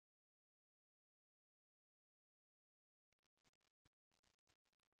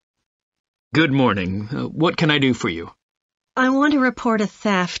Good morning. What can I do for you? I want to report a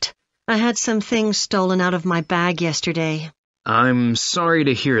theft. I had some things stolen out of my bag yesterday. I'm sorry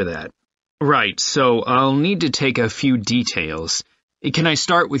to hear that. Right, so I'll need to take a few details. Can I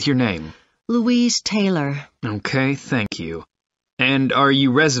start with your name? Louise Taylor. Okay, thank you. And are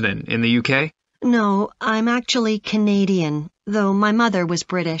you resident in the UK? No, I'm actually Canadian, though my mother was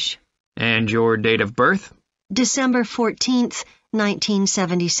British. And your date of birth? December 14th,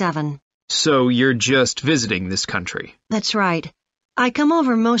 1977. So you're just visiting this country? That's right. I come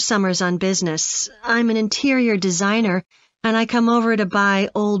over most summers on business. I'm an interior designer, and I come over to buy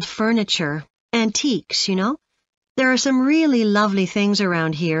old furniture. Antiques, you know? There are some really lovely things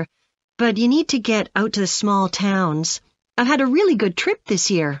around here, but you need to get out to the small towns. I've had a really good trip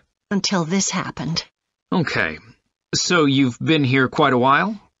this year, until this happened. Okay. So you've been here quite a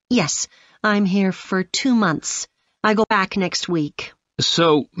while? Yes, I'm here for 2 months. I go back next week.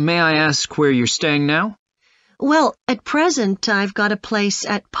 So, may I ask where you're staying now? Well, at present, I've got a place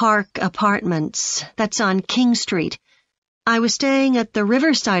at Park Apartments. That's on King Street. I was staying at the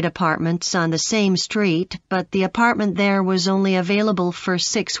Riverside Apartments on the same street, but the apartment there was only available for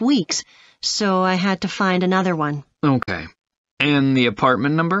 6 weeks, so I had to find another one. Okay. And the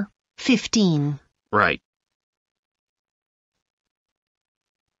apartment number? 15. Right.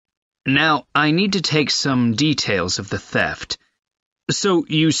 Now, I need to take some details of the theft. So,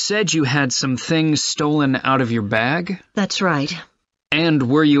 you said you had some things stolen out of your bag? That's right. And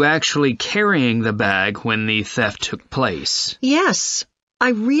were you actually carrying the bag when the theft took place? Yes. I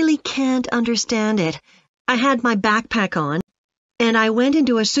really can't understand it. I had my backpack on, and I went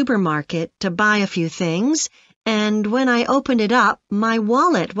into a supermarket to buy a few things, and when I opened it up, my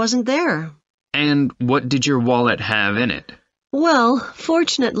wallet wasn't there. And what did your wallet have in it? Well,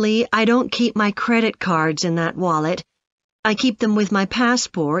 fortunately, I don't keep my credit cards in that wallet. I keep them with my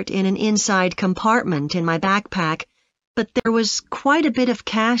passport in an inside compartment in my backpack, but there was quite a bit of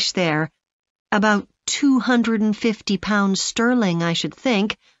cash there, about £250 sterling, I should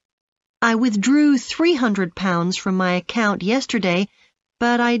think. I withdrew £300 from my account yesterday,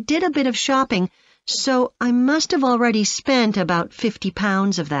 but I did a bit of shopping, so I must have already spent about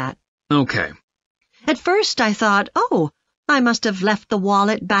 £50 of that. Okay. At first I thought, I must have left the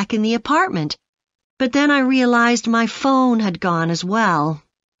wallet back in the apartment. But then I realized my phone had gone as well.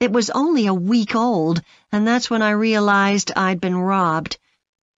 It was only a week old, and that's when I realized I'd been robbed.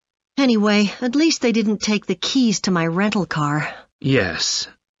 Anyway, at least they didn't take the keys to my rental car. Yes.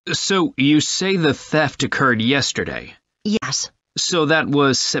 So, you say the theft occurred yesterday? Yes. So that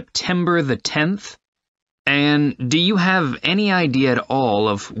was September the 10th? And do you have any idea at all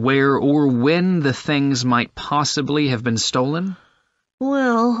of where or when the things might possibly have been stolen?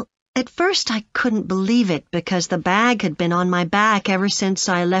 Well, at first I couldn't believe it because the bag had been on my back ever since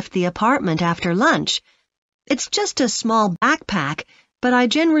I left the apartment after lunch. It's just a small backpack, but I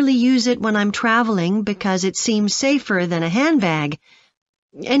generally use it when I'm traveling because it seems safer than a handbag.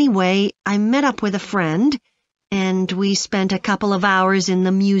 Anyway, I met up with a friend, and we spent a couple of hours in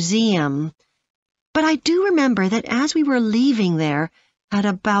the museum. But I do remember that as we were leaving there, at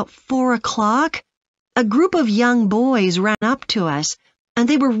about 4 o'clock, a group of young boys ran up to us, and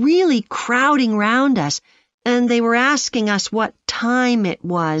they were really crowding round us, and they were asking us what time it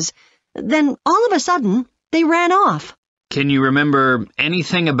was. Then, all of a sudden, they ran off. Can you remember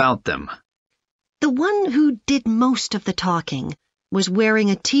anything about them? The one who did most of the talking was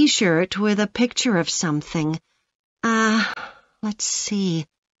wearing a T-shirt with a picture of something. Let's see.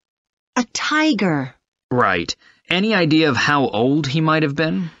 A tiger. Right. Any idea of how old he might have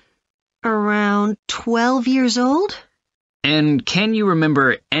been? Around 12 years old? And can you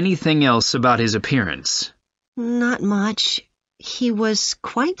remember anything else about his appearance? Not much. He was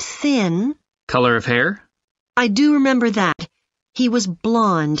quite thin. Color of hair? I do remember that. He was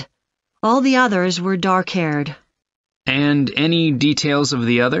blonde. All the others were dark-haired. And any details of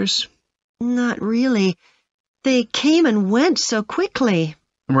the others? Not really. They came and went so quickly.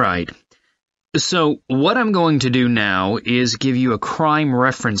 Right. So, what I'm going to do now is give you a crime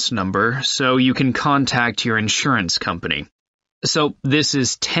reference number so you can contact your insurance company. So, this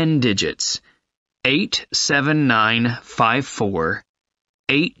is 10 digits. 87954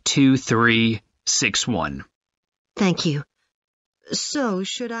 82361. Thank you. So,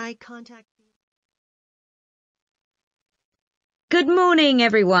 should I contact you? Good morning,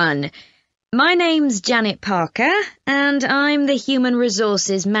 everyone. My name's Janet Parker, and I'm the Human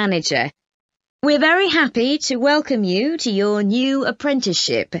Resources Manager. We're very happy to welcome you to your new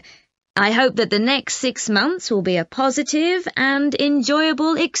apprenticeship. I hope that the next 6 months will be a positive and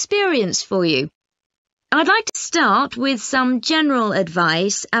enjoyable experience for you. I'd like to start with some general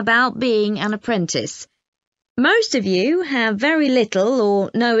advice about being an apprentice. Most of you have very little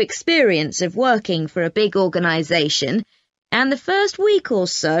or no experience of working for a big organisation, and the first week or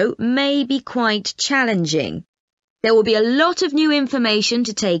so may be quite challenging. There will be a lot of new information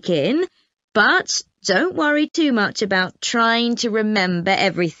to take in, but don't worry too much about trying to remember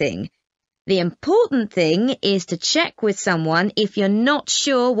everything. The important thing is to check with someone if you're not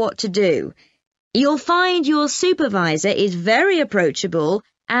sure what to do. You'll find your supervisor is very approachable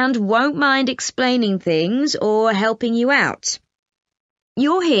and won't mind explaining things or helping you out.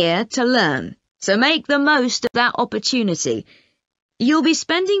 You're here to learn, so make the most of that opportunity. You'll be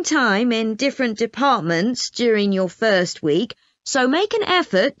spending time in different departments during your first week, so make an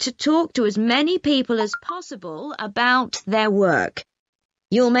effort to talk to as many people as possible about their work.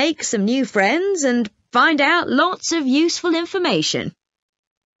 You'll make some new friends and find out lots of useful information.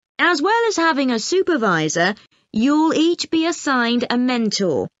 As well as having a supervisor, you'll each be assigned a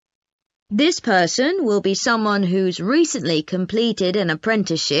mentor. This person will be someone who's recently completed an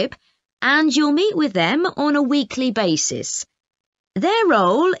apprenticeship, and you'll meet with them on a weekly basis. Their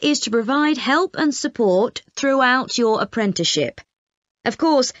role is to provide help and support throughout your apprenticeship. Of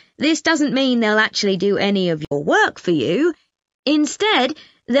course, this doesn't mean they'll actually do any of your work for you. Instead,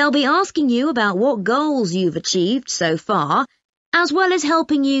 they'll be asking you about what goals you've achieved so far, as well as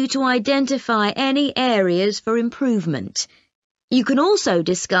helping you to identify any areas for improvement. You can also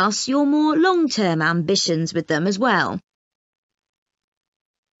discuss your more long-term ambitions with them as well.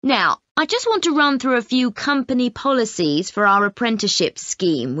 Now, I just want to run through a few company policies for our apprenticeship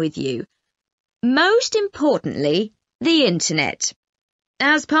scheme with you. Most importantly, the internet.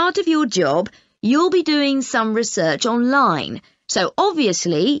 As part of your job, you'll be doing some research online, so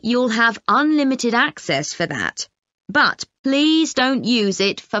obviously you'll have unlimited access for that. But please don't use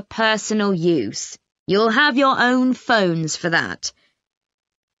it for personal use. You'll have your own phones for that.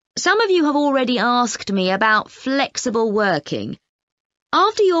 Some of you have already asked me about flexible working.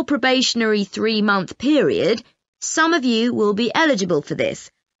 After your probationary 3-month period, some of you will be eligible for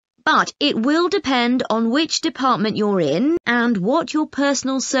this, but it will depend on which department you're in and what your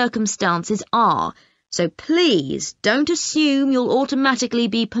personal circumstances are, so please don't assume you'll automatically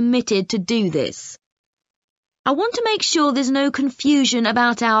be permitted to do this. I want to make sure there's no confusion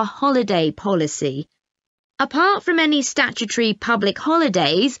about our holiday policy. Apart from any statutory public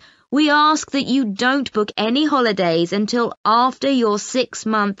holidays, we ask that you don't book any holidays until after your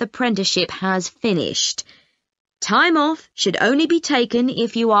 6-month apprenticeship has finished. Time off should only be taken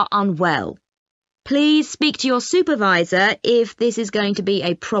if you are unwell. Please speak to your supervisor if this is going to be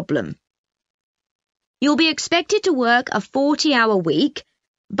a problem. You'll be expected to work a 40-hour week,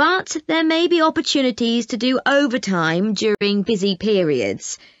 but there may be opportunities to do overtime during busy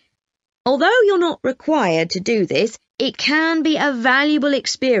periods. Although you're not required to do this, it can be a valuable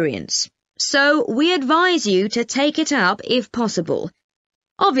experience, so we advise you to take it up if possible.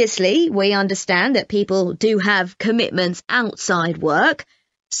 Obviously, we understand that people do have commitments outside work,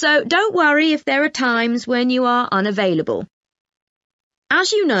 so don't worry if there are times when you are unavailable.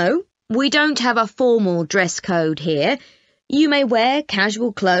 As you know, we don't have a formal dress code here. You may wear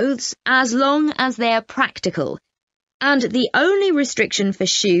casual clothes as long as they're practical. And the only restriction for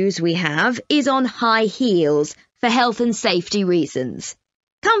shoes we have is on high heels for health and safety reasons.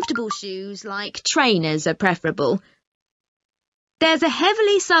 Comfortable shoes like trainers are preferable. There's a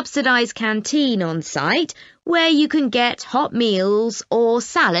heavily subsidised canteen on site where you can get hot meals or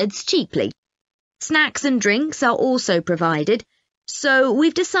salads cheaply. Snacks and drinks are also provided, so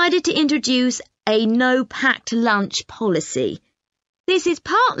we've decided to introduce a no-packed lunch policy. This is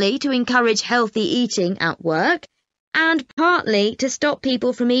partly to encourage healthy eating at work, and partly to stop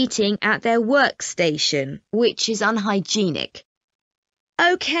people from eating at their workstation, which is unhygienic.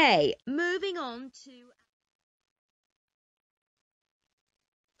 Okay, moving on to...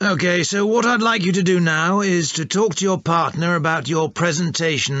 Okay, so what I'd like you to do now is to talk to your partner about your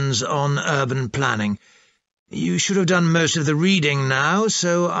presentations on urban planning. You should have done most of the reading now,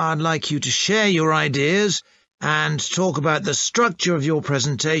 so I'd like you to share your ideas and talk about the structure of your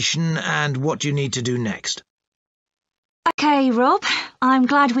presentation and what you need to do next. Okay, Rob, I'm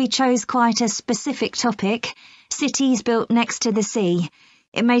glad we chose quite a specific topic, cities built next to the sea.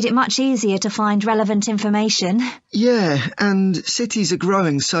 It made it much easier to find relevant information. Yeah, and cities are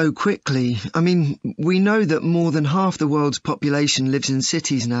growing so quickly. I mean, we know that more than half the world's population lives in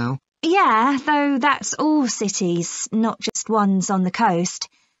cities now. Yeah, though that's all cities, not just ones on the coast.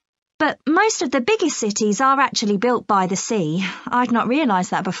 But most of the biggest cities are actually built by the sea. I'd not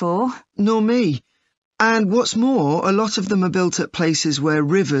realised that before. Nor me. And what's more, a lot of them are built at places where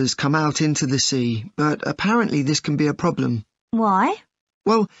rivers come out into the sea, but apparently this can be a problem. Why?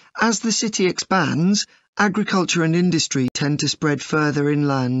 Well, as the city expands, agriculture and industry tend to spread further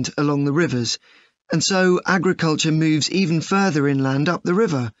inland along the rivers, and so agriculture moves even further inland up the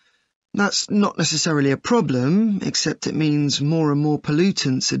river. That's not necessarily a problem, except it means more and more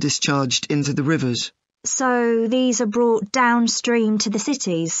pollutants are discharged into the rivers. So these are brought downstream to the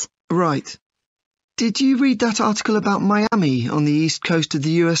cities? Right. Did you read that article about Miami on the east coast of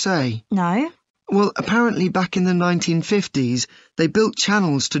the USA? No. Well, apparently back in the 1950s, they built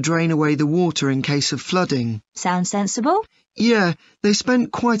channels to drain away the water in case of flooding. Sounds sensible. Yeah, they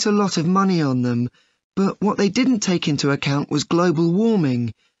spent quite a lot of money on them, but what they didn't take into account was global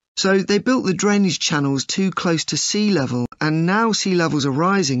warming. So they built the drainage channels too close to sea level, and now sea levels are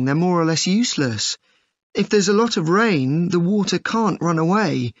rising, they're more or less useless. If there's a lot of rain, the water can't run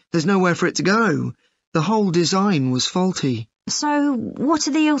away. There's nowhere for it to go. The whole design was faulty. So what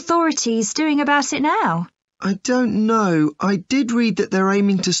are the authorities doing about it now? I don't know. I did read that they're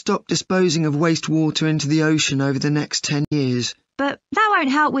aiming to stop disposing of wastewater into the ocean over the next 10 years. But that won't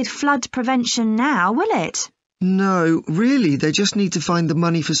help with flood prevention now, will it? No, really, they just need to find the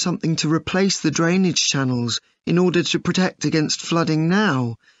money for something to replace the drainage channels in order to protect against flooding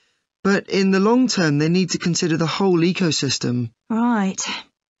now. But in the long term, they need to consider the whole ecosystem. Right.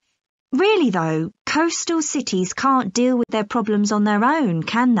 Really, though, coastal cities can't deal with their problems on their own,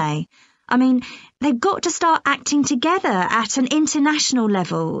 can they? I mean, they've got to start acting together at an international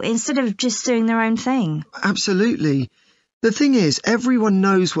level instead of just doing their own thing. Absolutely. The thing is, everyone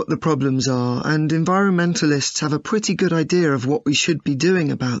knows what the problems are, and environmentalists have a pretty good idea of what we should be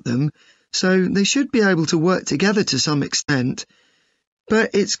doing about them, so they should be able to work together to some extent.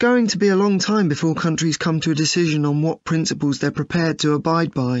 But it's going to be a long time before countries come to a decision on what principles they're prepared to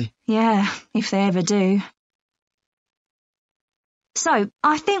abide by. Yeah, if they ever do. So,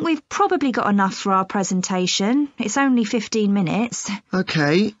 I think we've probably got enough for our presentation. It's only 15 minutes.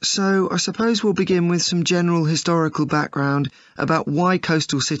 OK, so I suppose we'll begin with some general historical background about why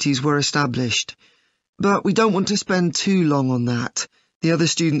coastal cities were established. But we don't want to spend too long on that. The other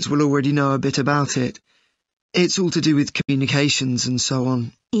students will already know a bit about it. It's all to do with communications and so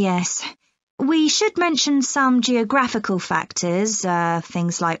on. Yes. We should mention some geographical factors,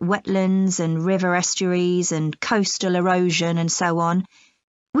 things like wetlands and river estuaries and coastal erosion and so on.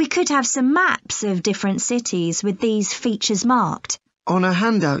 We could have some maps of different cities with these features marked. On a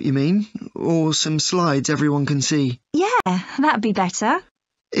handout, you mean? Or some slides everyone can see? Yeah, that'd be better.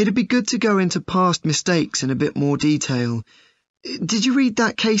 It'd be good to go into past mistakes in a bit more detail. Did you read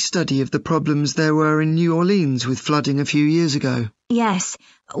that case study of the problems there were in New Orleans with flooding a few years ago? Yes,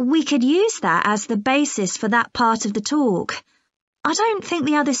 we could use that as the basis for that part of the talk. I don't think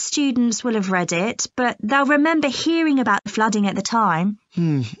the other students will have read it, but they'll remember hearing about the flooding at the time.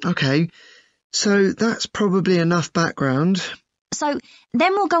 OK. So that's probably enough background. So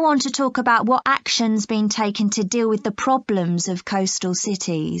then we'll go on to talk about what action's been taken to deal with the problems of coastal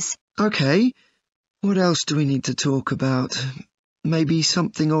cities. OK. What else do we need to talk about? Maybe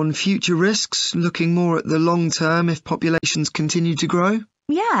something on future risks, looking more at the long term if populations continue to grow?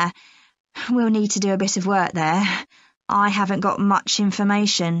 Yeah, we'll need to do a bit of work there. I haven't got much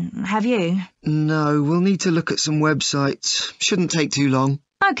information, have you? No, we'll need to look at some websites. Shouldn't take too long.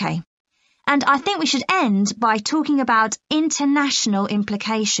 OK. And I think we should end by talking about international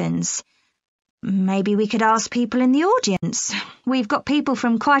implications. Maybe we could ask people in the audience. We've got people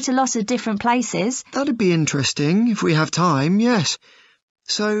from quite a lot of different places. That'd be interesting, if we have time, yes.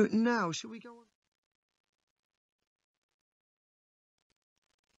 So now, shall we go on?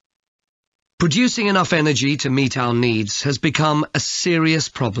 Producing enough energy to meet our needs has become a serious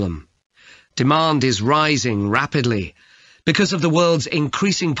problem. Demand is rising rapidly because of the world's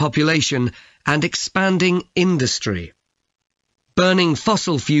increasing population and expanding industry. Burning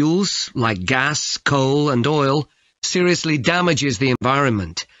fossil fuels, like gas, coal and oil, seriously damages the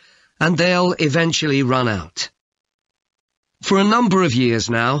environment, and they'll eventually run out. For a number of years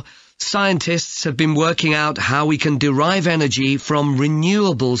now, scientists have been working out how we can derive energy from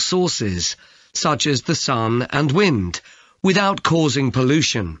renewable sources, such as the sun and wind, without causing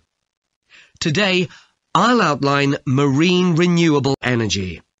pollution. Today, I'll outline marine renewable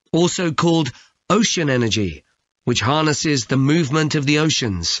energy, also called ocean energy, which harnesses the movement of the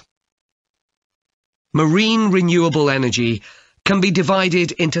oceans. Marine renewable energy can be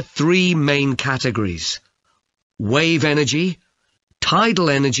divided into three main categories: wave energy, tidal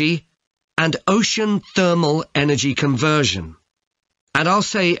energy, and ocean thermal energy conversion. And I'll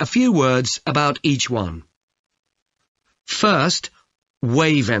say a few words about each one. First,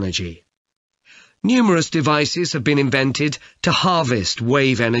 wave energy. Numerous devices have been invented to harvest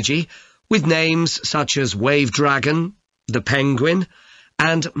wave energy, with names such as Wave Dragon, the Penguin,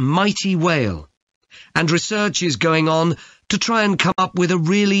 and Mighty Whale, and research is going on to try and come up with a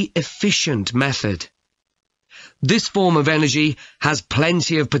really efficient method. This form of energy has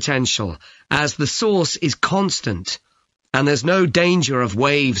plenty of potential, as the source is constant, and there's no danger of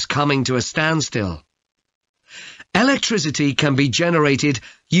waves coming to a standstill. Electricity can be generated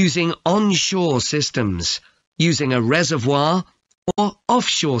using onshore systems, using a reservoir, or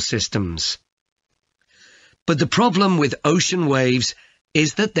offshore systems. But the problem with ocean waves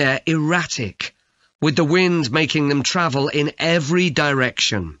is that they're erratic, with the wind making them travel in every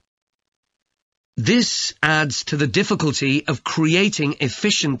direction. This adds to the difficulty of creating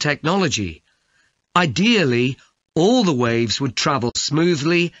efficient technology. Ideally, all the waves would travel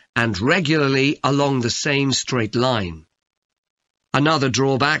smoothly and regularly along the same straight line. Another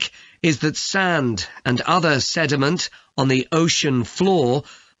drawback is that sand and other sediment on the ocean floor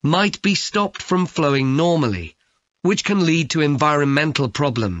might be stopped from flowing normally, which can lead to environmental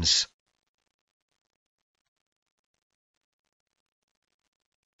problems.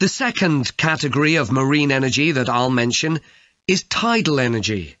 The second category of marine energy that I'll mention is tidal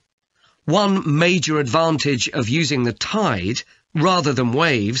energy. One major advantage of using the tide, rather than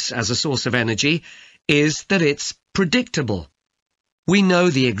waves, as a source of energy, is that it's predictable. We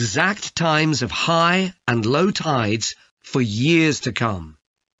know the exact times of high and low tides for years to come.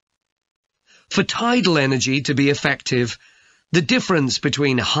 For tidal energy to be effective, the difference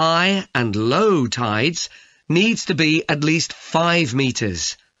between high and low tides needs to be at least 5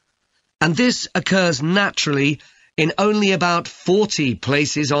 meters, and this occurs naturally in only about 40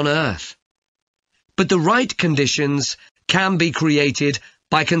 places on Earth. But the right conditions can be created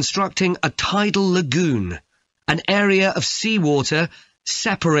by constructing a tidal lagoon, an area of seawater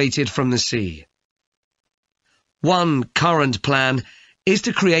separated from the sea. One current plan is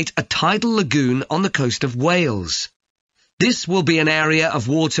to create a tidal lagoon on the coast of Wales. This will be an area of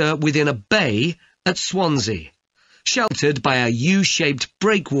water within a bay at Swansea, sheltered by a U-shaped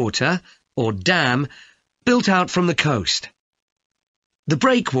breakwater, or dam, built out from the coast. The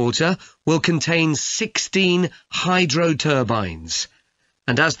breakwater will contain 16 hydro turbines,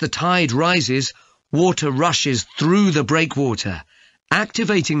 and as the tide rises, water rushes through the breakwater,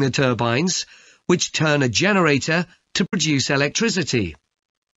 activating the turbines, which turn a generator to produce electricity.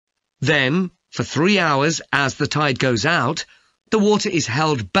 Then, for 3 hours as the tide goes out, the water is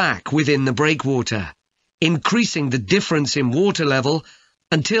held back within the breakwater, increasing the difference in water level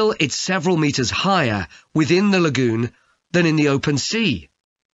until it's several meters higher within the lagoon than in the open sea.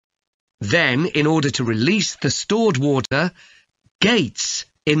 Then, in order to release the stored water, gates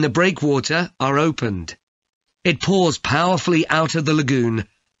in the breakwater are opened. It pours powerfully out of the lagoon,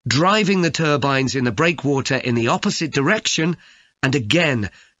 driving the turbines in the breakwater in the opposite direction and again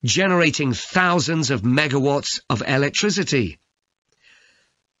generating thousands of megawatts of electricity.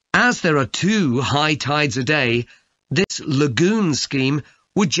 As there are 2 high tides a day, this lagoon scheme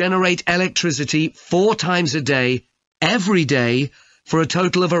would generate electricity 4 times a day, every day, for a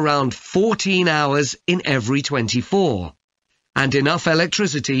total of around 14 hours in every 24, and enough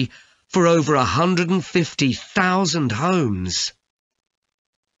electricity for over 150,000 homes.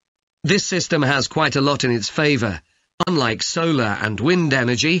 This system has quite a lot in its favour. Unlike solar and wind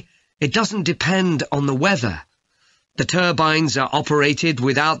energy, it doesn't depend on the weather. The turbines are operated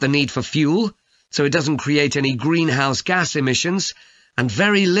without the need for fuel, so it doesn't create any greenhouse gas emissions, and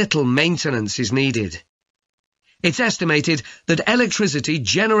very little maintenance is needed. It's estimated that electricity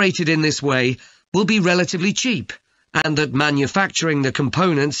generated in this way will be relatively cheap, and that manufacturing the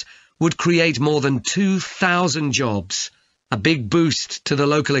components would create more than 2,000 jobs, a big boost to the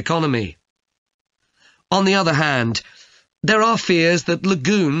local economy. On the other hand, there are fears that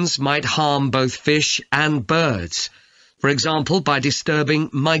lagoons might harm both fish and birds, for example by disturbing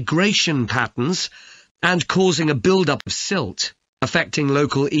migration patterns and causing a build-up of silt, affecting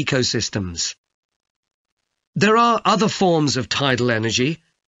local ecosystems. There are other forms of tidal energy,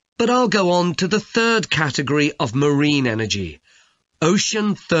 but I'll go on to the third category of marine energy,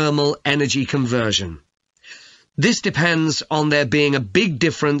 ocean thermal energy conversion. This depends on there being a big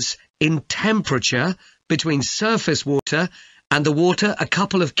difference in temperature between surface water and the water a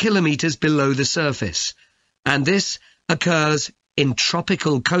couple of kilometres below the surface, and this occurs in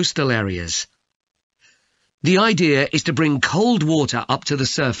tropical coastal areas. The idea is to bring cold water up to the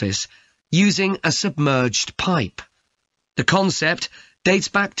surface using a submerged pipe. The concept dates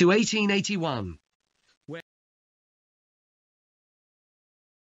back to 1881.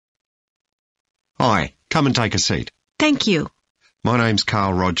 Hi, come and take a seat. Thank you. My name's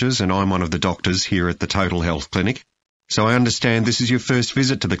Carl Rogers and I'm one of the doctors here at the Total Health Clinic. So I understand this is your first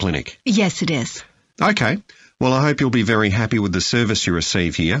visit to the clinic? Yes, it is. Okay. Well, I hope you'll be very happy with the service you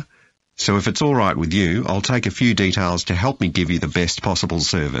receive here. So if it's all right with you, I'll take a few details to help me give you the best possible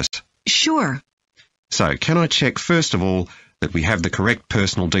service. Sure. So, can I check first of all that we have the correct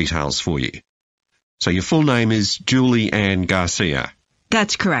personal details for you? So your full name is Julie Ann Garcia?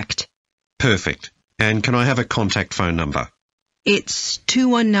 That's correct. Perfect. And can I have a contact phone number? It's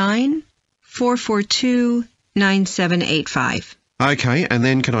 219-442-9785. Okay, and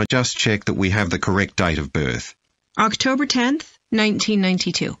then can I just check that we have the correct date of birth? October 10th,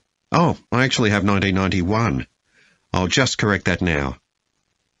 1992. Oh, I actually have 1991. I'll just correct that now.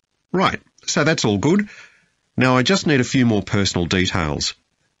 Right, so that's all good. Now I just need a few more personal details.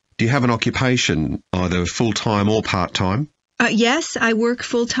 Do you have an occupation, either full-time or part-time? Yes, I work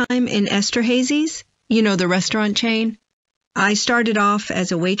full-time in Esterhazy's, you know, the restaurant chain. I started off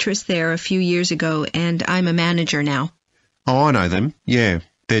as a waitress there a few years ago, and I'm a manager now. Oh, I know them. Yeah,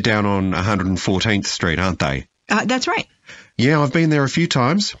 they're down on 114th Street, aren't they? That's right. Yeah, I've been there a few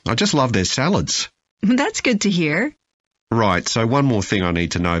times. I just love their salads. That's good to hear. Right, so one more thing I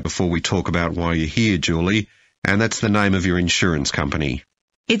need to know before we talk about why you're here, Julie, and that's the name of your insurance company.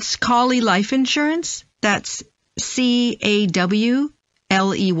 It's Cawley Life Insurance. That's Cawley.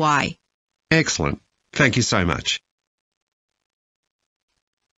 Excellent. Thank you so much.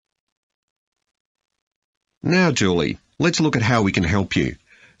 Now, Julie, let's look at how we can help you.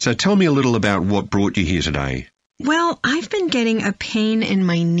 So tell me a little about what brought you here today. Well, I've been getting a pain in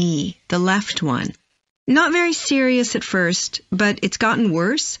my knee, the left one. Not very serious at first, but it's gotten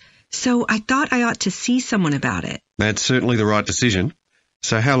worse, so I thought I ought to see someone about it. That's certainly the right decision.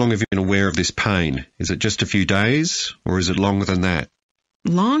 So how long have you been aware of this pain? Is it just a few days, or is it longer than that?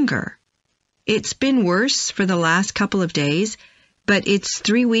 Longer. It's been worse for the last couple of days, but it's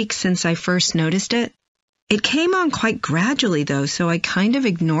 3 weeks since I first noticed it. It came on quite gradually, though, so I kind of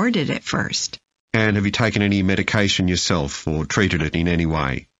ignored it at first. And have you taken any medication yourself or treated it in any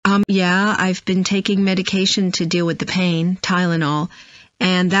way? Yeah, I've been taking medication to deal with the pain, Tylenol,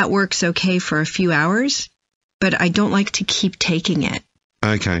 and that works okay for a few hours, but I don't like to keep taking it.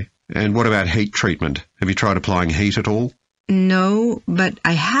 Okay. And what about heat treatment? Have you tried applying heat at all? No, but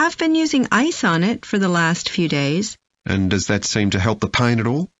I have been using ice on it for the last few days. And does that seem to help the pain at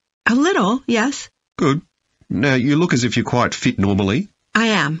all? A little, yes. Good. Now, you look as if you're quite fit normally. I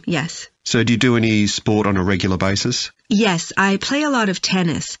am, yes. So do you do any sport on a regular basis? Yes, I play a lot of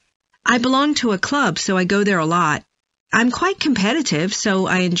tennis. I belong to a club, so I go there a lot. I'm quite competitive, so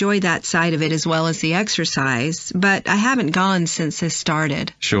I enjoy that side of it as well as the exercise, but I haven't gone since this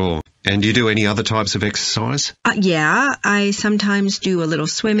started. Sure. And do you do any other types of exercise? Yeah, I sometimes do a little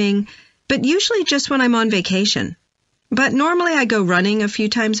swimming, but usually just when I'm on vacation. But normally I go running a few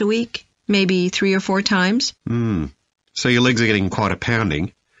times a week, maybe 3 or 4 times. So your legs are getting quite a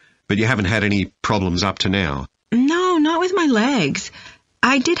pounding, but you haven't had any problems up to now? No, not with my legs.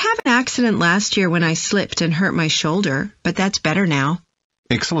 I did have an accident last year when I slipped and hurt my shoulder, but that's better now.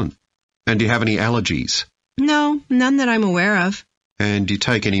 Excellent. And do you have any allergies? No, none that I'm aware of. And do you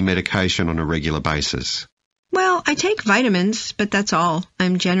take any medication on a regular basis? Well, I take vitamins, but that's all.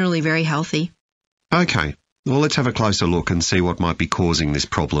 I'm generally very healthy. Okay. Well, let's have a closer look and see what might be causing this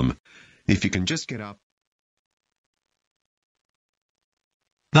problem. If you can just get up.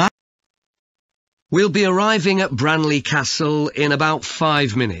 We'll be arriving at Branley Castle in about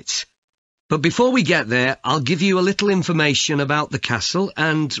 5 minutes. But before we get there, I'll give you a little information about the castle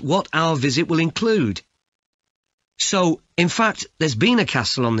and what our visit will include. So, in fact, there's been a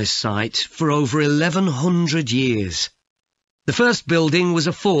castle on this site for over 1100 years. The first building was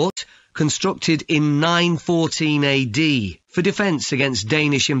a fort constructed in 914 AD for defence against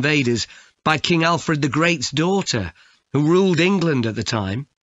Danish invaders by King Alfred the Great's daughter, who ruled England at the time.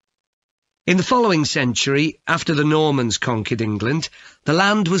 In the following century, after the Normans conquered England, the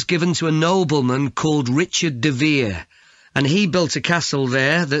land was given to a nobleman called Richard de Vere, and he built a castle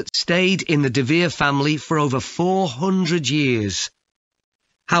there that stayed in the de Vere family for over 400 years.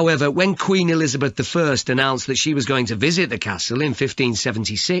 However, when Queen Elizabeth I announced that she was going to visit the castle in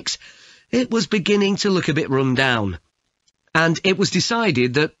 1576, it was beginning to look a bit run down. And it was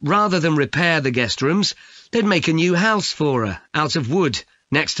decided that rather than repair the guest rooms, they'd make a new house for her, out of wood,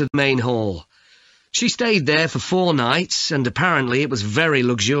 next to the main hall. She stayed there for 4 nights, and apparently it was very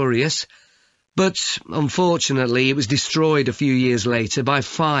luxurious. But, unfortunately, it was destroyed a few years later by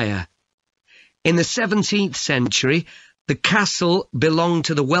fire. In the 17th century, the castle belonged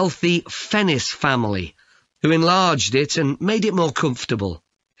to the wealthy Fennis family, who enlarged it and made it more comfortable.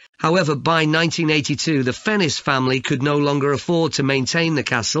 However, by 1982, the Fennis family could no longer afford to maintain the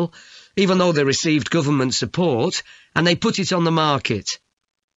castle, even though they received government support, and they put it on the market.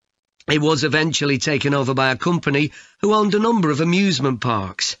 It was eventually taken over by a company who owned a number of amusement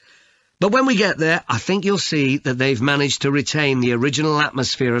parks. But when we get there, I think you'll see that they've managed to retain the original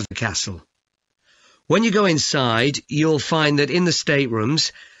atmosphere of the castle. When you go inside, you'll find that in the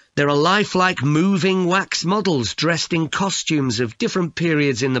staterooms, there are lifelike moving wax models dressed in costumes of different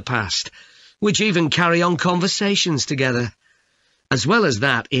periods in the past, which even carry on conversations together. As well as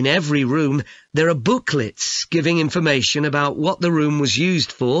that, in every room, there are booklets giving information about what the room was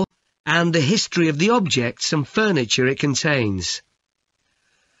used for and the history of the objects and furniture it contains.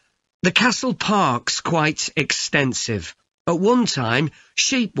 The castle park's quite extensive. At one time,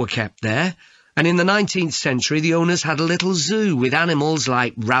 sheep were kept there, and in the 19th century the owners had a little zoo with animals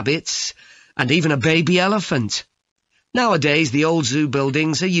like rabbits and even a baby elephant. Nowadays the old zoo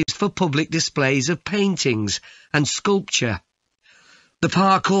buildings are used for public displays of paintings and sculpture. The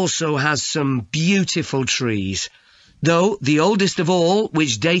park also has some beautiful trees, though the oldest of all,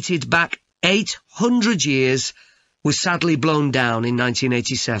 which dated back 800 years, was sadly blown down in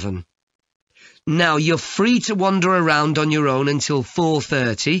 1987. Now, you're free to wander around on your own until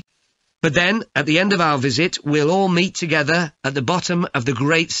 4:30, but then, at the end of our visit, we'll all meet together at the bottom of the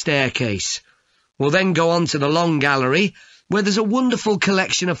Great Staircase. We'll then go on to the Long Gallery, where there's a wonderful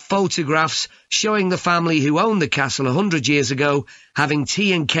collection of photographs showing the family who owned the castle 100 years ago having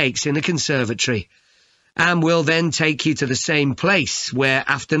tea and cakes in a conservatory. And we'll then take you to the same place where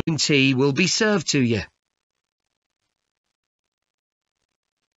afternoon tea will be served to you.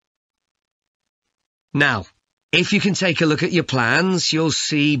 Now, if you can take a look at your plans, you'll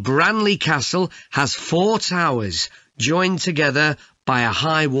see Branley Castle has 4 towers joined together by a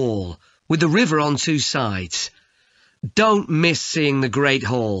high wall, with the river on 2 sides. Don't miss seeing the Great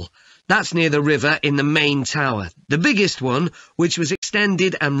Hall. That's near the river in the main tower, the biggest one, which was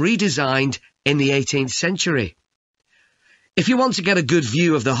extended and redesigned in the 18th century. If you want to get a good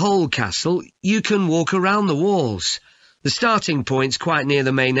view of the whole castle, you can walk around the walls. The starting point's quite near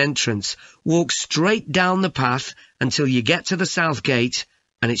the main entrance. Walk straight down the path until you get to the south gate,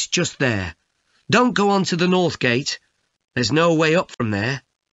 and it's just there. Don't go on to the north gate. There's no way up from there.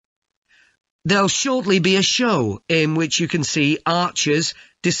 There'll shortly be a show in which you can see archers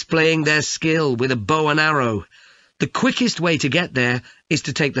displaying their skill with a bow and arrow. The quickest way to get there is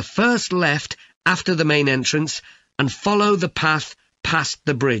to take the first left after the main entrance and follow the path past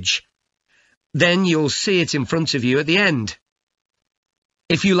the bridge. Then you'll see it in front of you at the end.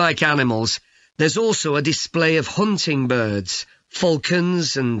 If you like animals, there's also a display of hunting birds,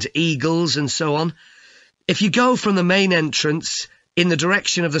 falcons and eagles and so on. If you go from the main entrance in the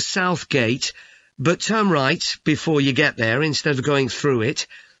direction of the south gate, but turn right before you get there instead of going through it,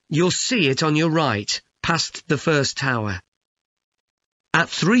 you'll see it on your right, past the first tower. At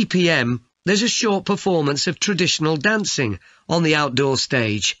 3 p.m, there's a short performance of traditional dancing on the outdoor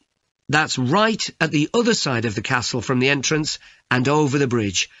stage. That's right at the other side of the castle from the entrance and over the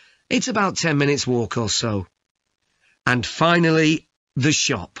bridge. It's about 10 minutes walk or so. And finally, the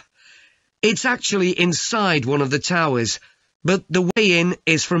shop. It's actually inside one of the towers, but the way in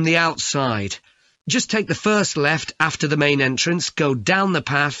is from the outside. Just take the first left after the main entrance, go down the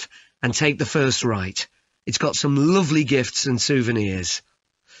path and take the first right. It's got some lovely gifts and souvenirs.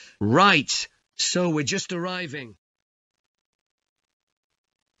 Right, so we're just arriving.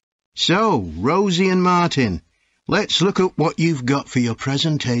 So, Rosie and Martin, let's look at what you've got for your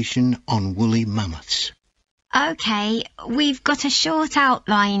presentation on woolly mammoths. OK, we've got a short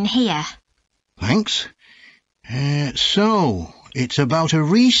outline here. Thanks. So, it's about a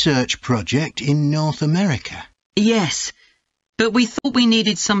research project in North America. Yes, but we thought we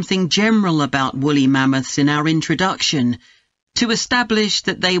needed something general about woolly mammoths in our introduction to establish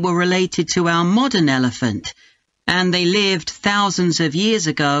that they were related to our modern elephant, and they lived thousands of years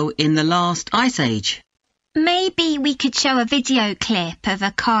ago in the last ice age. Maybe we could show a video clip of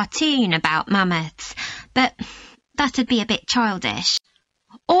a cartoon about mammoths, but that'd be a bit childish.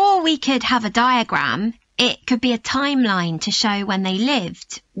 Or we could have a diagram. It could be a timeline to show when they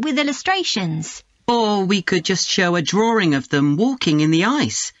lived, with illustrations. Or we could just show a drawing of them walking in the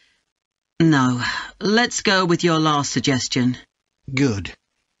ice. No, let's go with your last suggestion. Good.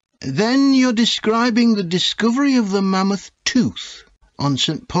 Then you're describing the discovery of the mammoth tooth on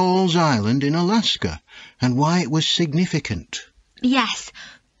St. Paul's Island in Alaska and why it was significant. Yes,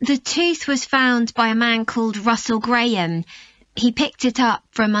 the tooth was found by a man called Russell Graham. He picked it up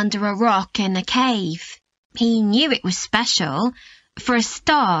from under a rock in a cave. He knew it was special. For a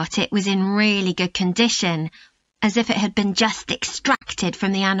start, it was in really good condition. as if it had been just extracted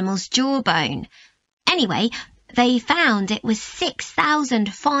from the animal's jawbone. Anyway, they found it was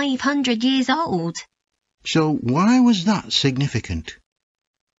 6,500 years old. So why was that significant?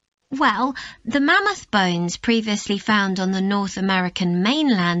 Well, the mammoth bones previously found on the North American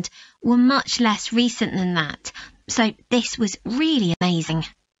mainland were much less recent than that, so this was really amazing.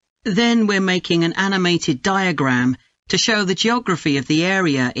 Then we're making an animated diagram to show the geography of the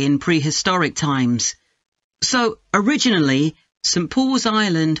area in prehistoric times. So, originally, St. Paul's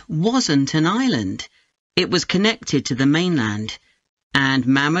Island wasn't an island. It was connected to the mainland, and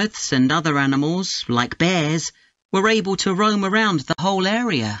mammoths and other animals, like bears, were able to roam around the whole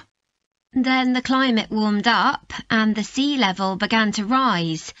area. Then the climate warmed up and the sea level began to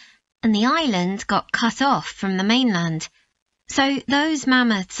rise, and the island got cut off from the mainland. So those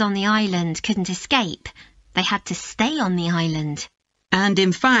mammoths on the island couldn't escape. They had to stay on the island. And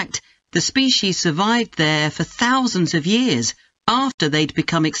in fact, the species survived there for thousands of years after they'd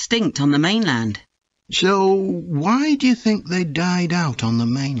become extinct on the mainland. So why do you think they died out on the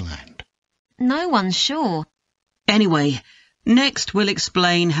mainland? No one's sure. Anyway, next we'll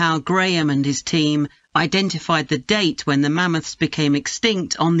explain how Graham and his team identified the date when the mammoths became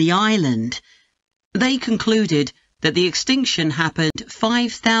extinct on the island. They concluded that the extinction happened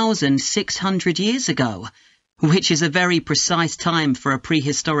 5,600 years ago, which is a very precise time for a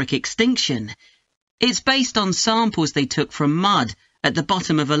prehistoric extinction. It's based on samples they took from mud at the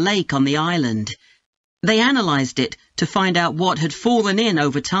bottom of a lake on the island. They analysed it to find out what had fallen in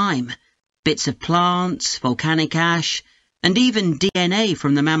over time. Bits of plants, volcanic ash, and even DNA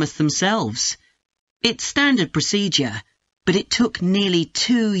from the mammoths themselves. It's standard procedure, but it took nearly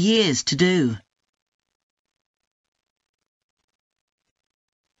 2 years to do.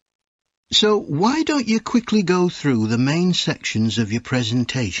 So why don't you quickly go through the main sections of your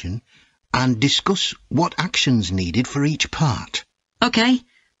presentation and discuss what actions needed for each part? OK.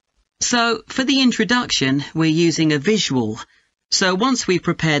 So, for the introduction, we're using a visual. So once we've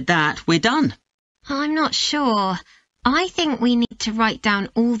prepared that, we're done. I'm not sure. I think we need to write down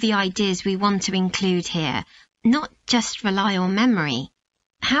all the ideas we want to include here, not just rely on memory.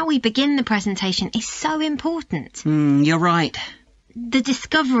 How we begin the presentation is so important. You're right. The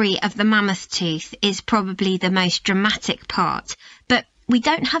discovery of the mammoth tooth is probably the most dramatic part, but we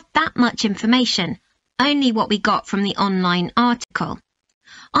don't have that much information, only what we got from the online article.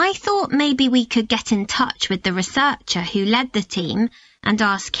 I thought maybe we could get in touch with the researcher who led the team and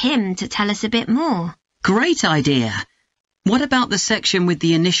ask him to tell us a bit more. Great idea. What about the section with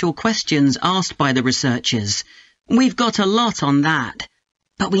the initial questions asked by the researchers? We've got a lot on that,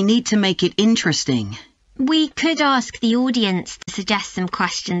 but we need to make it interesting. We could ask the audience to suggest some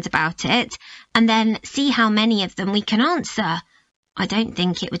questions about it, and then see how many of them we can answer. I don't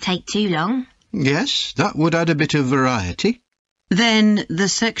think it would take too long. Yes, that would add a bit of variety. Then the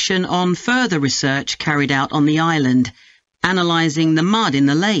section on further research carried out on the island, analysing the mud in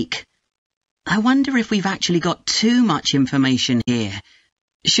the lake. I wonder if we've actually got too much information here.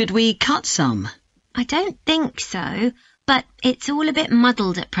 Should we cut some? I don't think so, but it's all a bit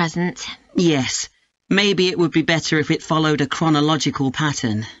muddled at present. Yes. Maybe it would be better if it followed a chronological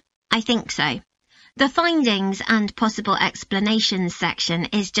pattern. I think so. The findings and possible explanations section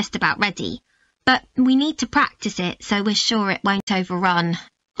is just about ready, but we need to practice it so we're sure it won't overrun.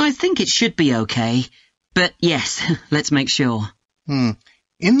 I think it should be okay, but yes, let's make sure. In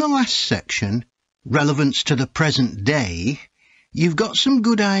the last section, relevance to the present day, you've got some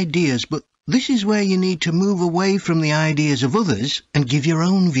good ideas, but this is where you need to move away from the ideas of others and give your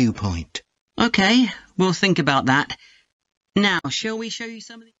own viewpoint. OK, we'll think about that. Now, shall we show you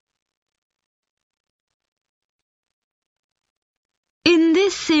some of the... In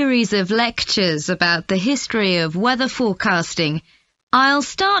this series of lectures about the history of weather forecasting, I'll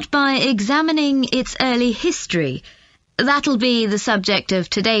start by examining its early history. That'll be the subject of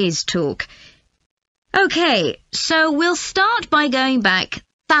today's talk. OK, so we'll start by going back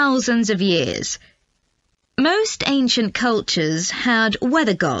thousands of years. Most ancient cultures had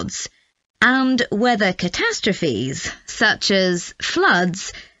weather gods, and weather catastrophes, such as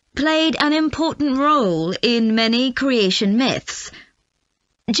floods, played an important role in many creation myths.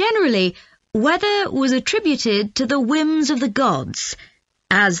 Generally, weather was attributed to the whims of the gods,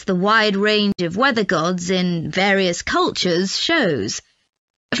 as the wide range of weather gods in various cultures shows.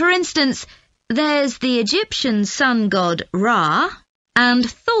 For instance, there's the Egyptian sun god Ra, and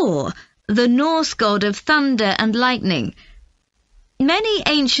Thor, the Norse god of thunder and lightning. Many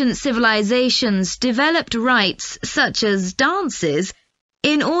ancient civilizations developed rites such as dances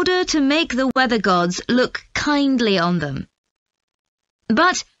in order to make the weather gods look kindly on them.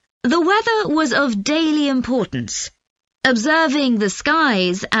 But The weather was of daily importance. Observing the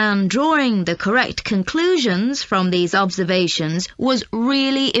skies and drawing the correct conclusions from these observations was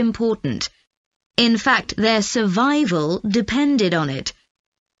really important. In fact, their survival depended on it.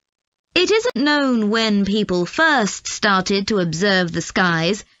 It isn't known when people first started to observe the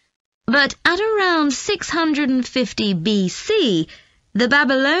skies, but at around 650 BC, the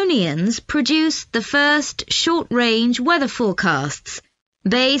Babylonians produced the first short-range weather forecasts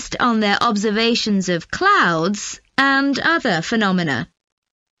based on their observations of clouds and other phenomena.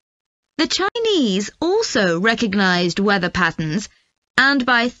 The Chinese also recognized weather patterns, and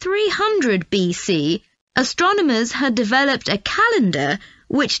by 300 BC, astronomers had developed a calendar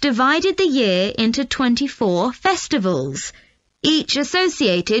which divided the year into 24 festivals, each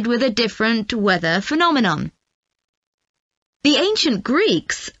associated with a different weather phenomenon. The ancient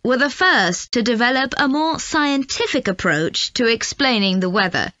Greeks were the first to develop a more scientific approach to explaining the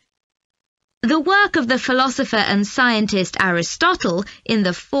weather. The work of the philosopher and scientist Aristotle in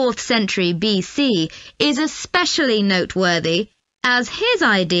the 4th century BC is especially noteworthy, as his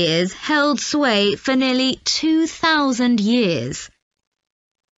ideas held sway for nearly 2,000 years.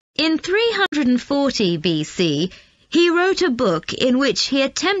 In 340 BC, he wrote a book in which he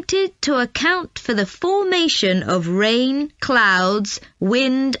attempted to account for the formation of rain, clouds,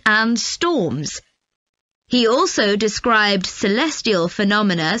 wind, and storms. He also described celestial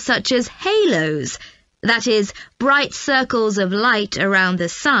phenomena such as halos, that is, bright circles of light around the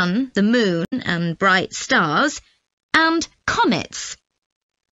sun, the moon, and bright stars, and comets.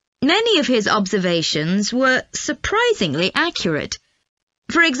 Many of his observations were surprisingly accurate.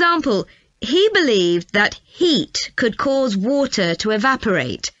 For example, he believed that heat could cause water to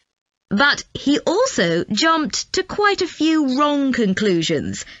evaporate, but he also jumped to quite a few wrong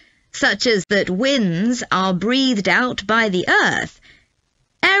conclusions, such as that winds are breathed out by the earth.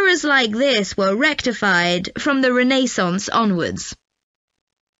 Errors like this were rectified from the Renaissance onwards.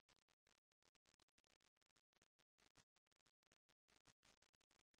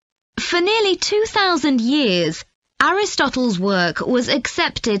 For nearly 2,000 years, Aristotle's work was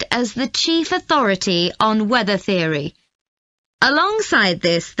accepted as the chief authority on weather theory. Alongside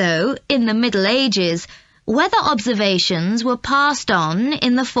this, though, in the Middle Ages, weather observations were passed on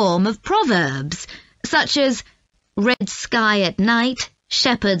in the form of proverbs, such as red sky at night,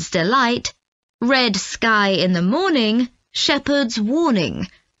 shepherd's delight, red sky in the morning, shepherd's warning.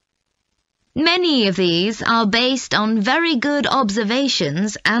 Many of these are based on very good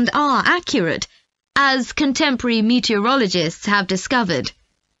observations and are accurate, as contemporary meteorologists have discovered.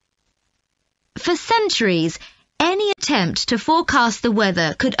 For centuries, any attempt to forecast the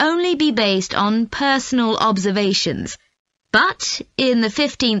weather could only be based on personal observations. But in the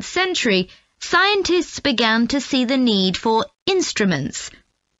 15th century, scientists began to see the need for instruments.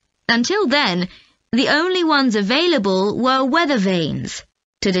 Until then, the only ones available were weather vanes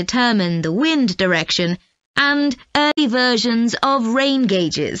to determine the wind direction and early versions of rain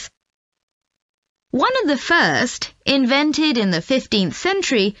gauges. One of the first, invented in the 15th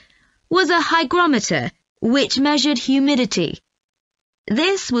century, was a hygrometer, which measured humidity.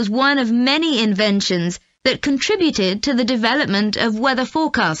 This was one of many inventions that contributed to the development of weather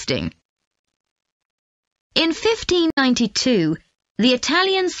forecasting. In 1592, the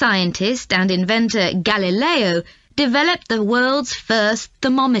Italian scientist and inventor Galileo developed the world's first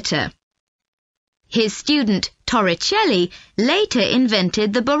thermometer. His student Torricelli later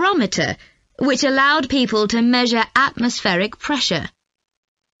invented the barometer, which allowed people to measure atmospheric pressure.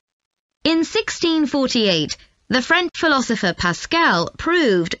 In 1648, the French philosopher Pascal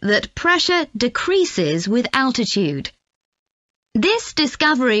proved that pressure decreases with altitude. This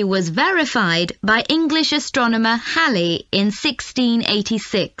discovery was verified by English astronomer Halley in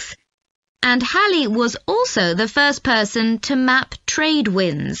 1686, and Halley was also the first person to map trade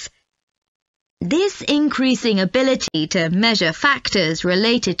winds. This increasing ability to measure factors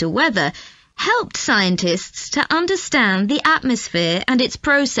related to weather helped scientists to understand the atmosphere and its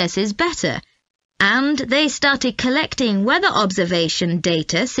processes better, and they started collecting weather observation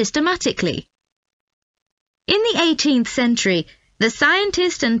data systematically. In the 18th century, the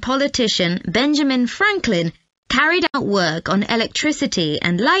scientist and politician Benjamin Franklin carried out work on electricity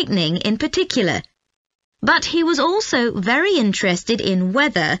and lightning in particular, but he was also very interested in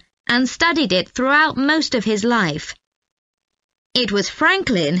weather and studied it throughout most of his life. It was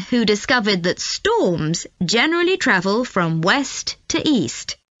Franklin who discovered that storms generally travel from west to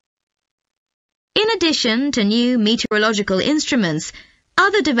east. In addition to new meteorological instruments,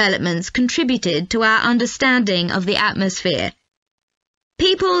 other developments contributed to our understanding of the atmosphere.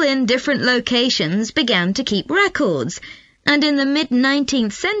 People in different locations began to keep records, and in the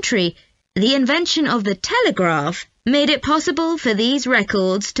mid-19th century, the invention of the telegraph made it possible for these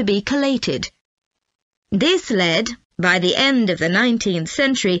records to be collated. This led, by the end of the 19th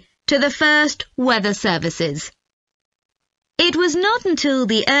century, to the first weather services. It was not until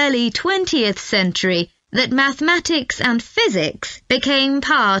the early 20th century that mathematics and physics became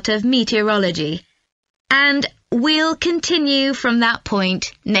part of meteorology, and we'll continue from that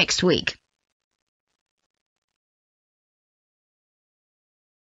point next week.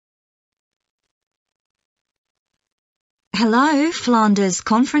 Hello, Flanders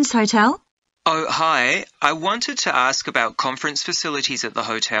Conference Hotel. Oh, hi. I wanted to ask about conference facilities at the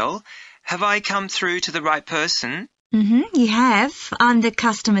hotel. Have I come through to the right person? You have. I'm the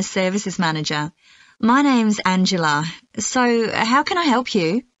Customer Services Manager. My name's Angela. So, how can I help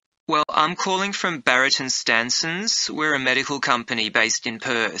you? Well, I'm calling from Barrett and Stanson's. We're a medical company based in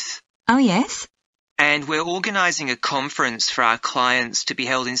Perth. Oh, yes? And we're organising a conference for our clients to be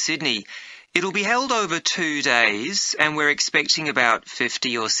held in Sydney. It'll be held over 2 days, and we're expecting about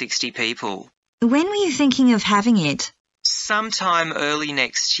 50 or 60 people. When were you thinking of having it? Sometime early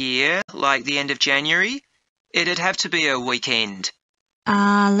next year, like the end of January. It'd have to be a weekend.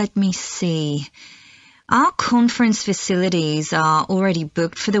 Let me see. Our conference facilities are already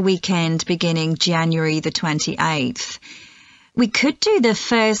booked for the weekend beginning January the 28th. We could do the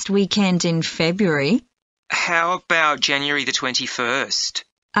first weekend in February. How about January the 21st?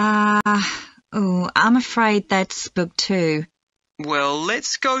 I'm afraid that's booked too. Well,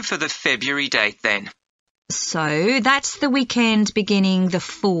 let's go for the February date then. So, that's the weekend beginning the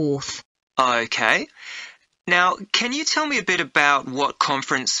 4th. Okay. Now, can you tell me a bit about what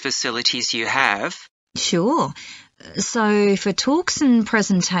conference facilities you have? Sure. So, for talks and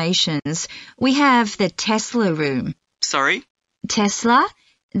presentations, we have the Tesla room. Sorry? Tesla,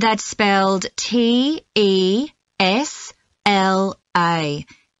 that's spelled Tesla.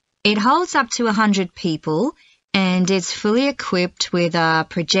 It holds up to 100 people, and it's fully equipped with a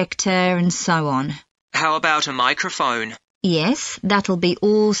projector and so on. How about a microphone? Yes, that'll be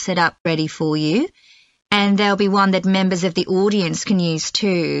all set up ready for you. And there'll be one that members of the audience can use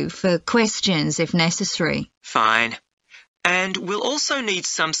too, for questions if necessary. Fine. And we'll also need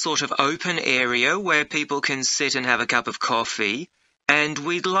some sort of open area where people can sit and have a cup of coffee. And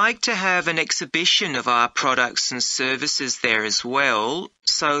we'd like to have an exhibition of our products and services there as well,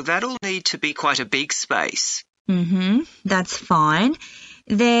 so that'll need to be quite a big space. That's fine.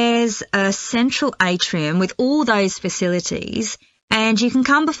 There's a central atrium with all those facilities, and you can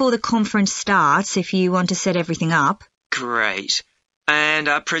come before the conference starts if you want to set everything up. Great. And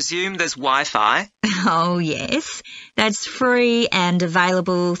I presume there's Wi-Fi? Oh, yes. That's free and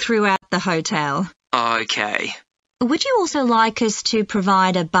available throughout the hotel. Okay. Would you also like us to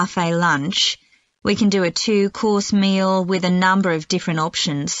provide a buffet lunch? We can do a 2-course meal with a number of different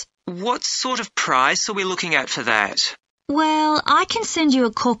options. What sort of price are we looking at for that? Well, I can send you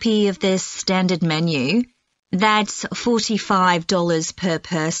a copy of the standard menu. That's $45 per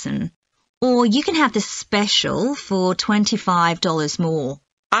person. Or you can have the special for $25 more.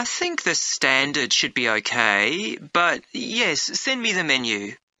 I think the standard should be okay, but yes, send me the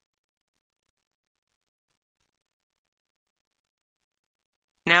menu.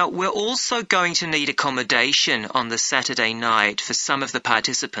 Now, we're also going to need accommodation on the Saturday night for some of the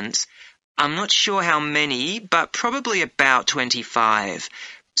participants. I'm not sure how many, but probably about 25.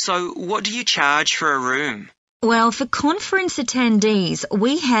 So what do you charge for a room? Well, for conference attendees,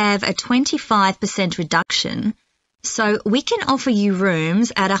 we have a 25% reduction, so we can offer you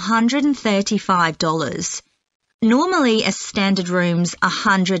rooms at $135. Normally, a standard room's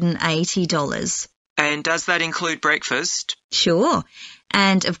 $180. And does that include breakfast? Sure.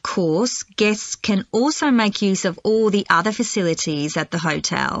 And, of course, guests can also make use of all the other facilities at the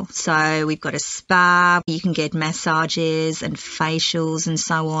hotel. So we've got a spa, you can get massages and facials and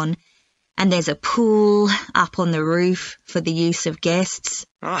so on. And there's a pool up on the roof for the use of guests.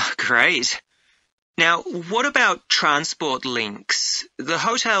 Oh, great. Now, what about transport links? The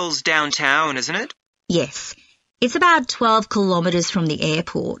hotel's downtown, isn't it? Yes. It's about 12 kilometres from the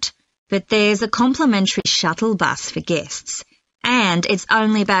airport, but there's a complimentary shuttle bus for guests. And it's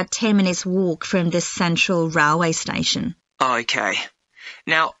only about 10 minutes walk from the central railway station. Okay.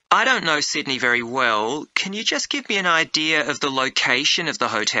 Now, I don't know Sydney very well. Can you just give me an idea of the location of the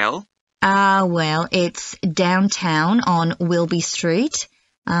hotel? Well, it's downtown on Wilby Street.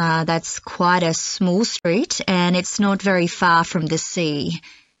 That's quite a small street, and it's not very far from the sea.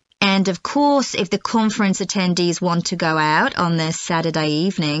 And, of course, if the conference attendees want to go out on the Saturday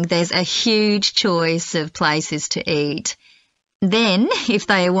evening, there's a huge choice of places to eat. Then, if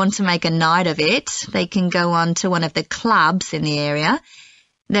they want to make a night of it, they can go on to one of the clubs in the area.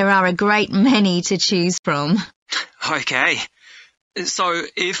 There are a great many to choose from. Okay. So,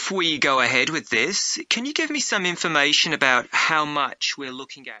 if we go ahead with this, can you give me some information about how much we're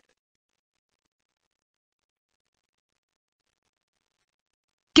looking at?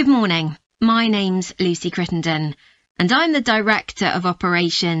 Good morning. My name's Lucy Crittenden, and I'm the Director of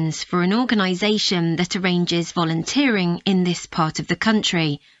Operations for an organisation that arranges volunteering in this part of the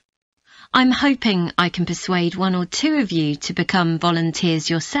country. I'm hoping I can persuade one or two of you to become volunteers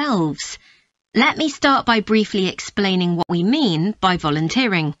yourselves. Let me start by briefly explaining what we mean by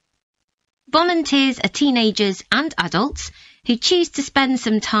volunteering. Volunteers are teenagers and adults who choose to spend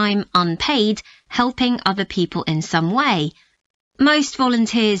some time unpaid helping other people in some way. Most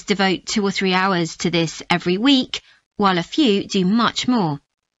volunteers devote 2 or 3 hours to this every week, while a few do much more.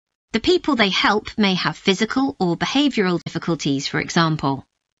 The people they help may have physical or behavioural difficulties, for example.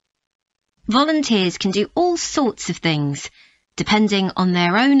 Volunteers can do all sorts of things, depending on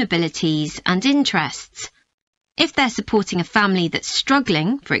their own abilities and interests. If they're supporting a family that's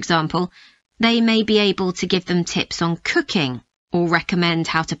struggling, for example, they may be able to give them tips on cooking, or recommend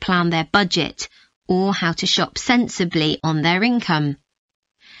how to plan their budget, or how to shop sensibly on their income.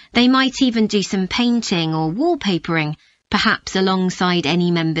 They might even do some painting or wallpapering, perhaps alongside any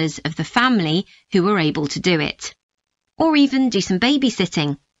members of the family who are able to do it. Or even do some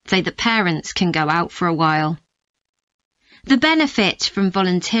babysitting, so that parents can go out for a while. The benefit from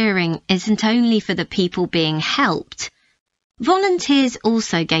volunteering isn't only for the people being helped. Volunteers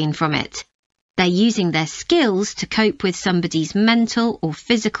also gain from it. They're using their skills to cope with somebody's mental or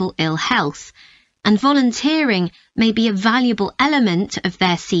physical ill health, and volunteering may be a valuable element of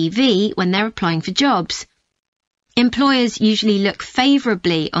their CV when they're applying for jobs. Employers usually look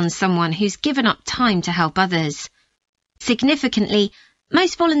favourably on someone who's given up time to help others. Significantly,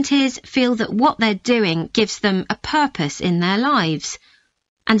 most volunteers feel that what they're doing gives them a purpose in their lives.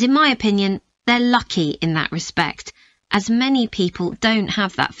 And in my opinion, they're lucky in that respect, as many people don't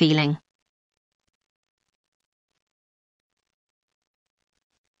have that feeling.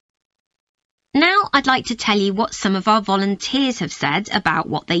 Now I'd like to tell you what some of our volunteers have said about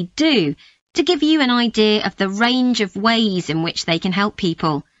what they do, to give you an idea of the range of ways in which they can help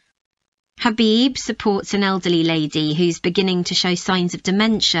people. Habib supports an elderly lady who's beginning to show signs of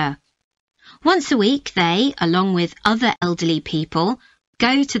dementia. Once a week they, along with other elderly people,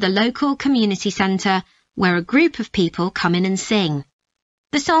 go to the local community centre where a group of people come in and sing.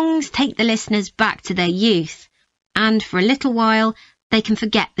 The songs take the listeners back to their youth, and for a little while they can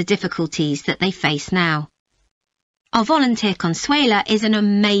forget the difficulties that they face now. Our volunteer Consuela is an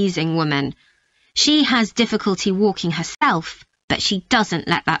amazing woman. She has difficulty walking herself, but she doesn't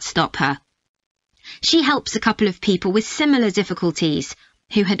let that stop her. She helps a couple of people with similar difficulties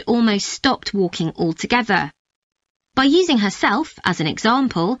who had almost stopped walking altogether. By using herself as an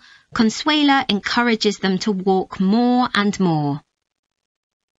example, Consuela encourages them to walk more and more.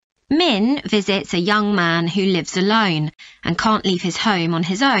 Min visits a young man who lives alone and can't leave his home on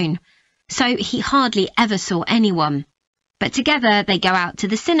his own, so he hardly ever saw anyone. But together they go out to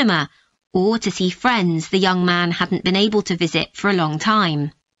the cinema, or to see friends the young man hadn't been able to visit for a long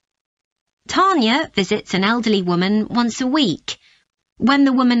time. Tanya visits an elderly woman once a week. When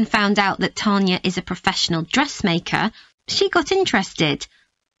the woman found out that Tanya is a professional dressmaker, she got interested.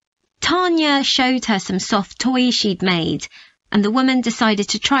 Tanya showed her some soft toys she'd made, and the woman decided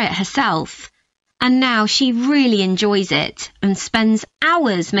to try it herself. And now she really enjoys it and spends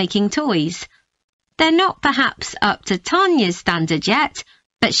hours making toys. They're not perhaps up to Tanya's standard yet,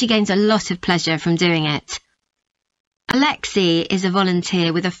 but she gains a lot of pleasure from doing it. Alexi is a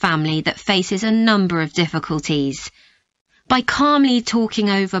volunteer with a family that faces a number of difficulties. By calmly talking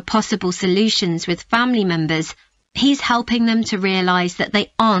over possible solutions with family members, he's helping them to realise that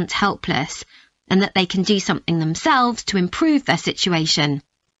they aren't helpless and that they can do something themselves to improve their situation.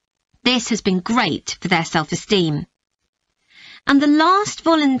 This has been great for their self-esteem. And the last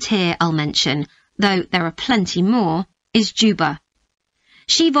volunteer I'll mention, though there are plenty more, is Juba.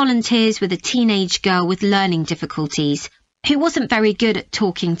 She volunteers with a teenage girl with learning difficulties who wasn't very good at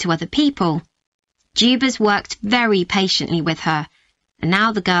talking to other people. Juba's worked very patiently with her, and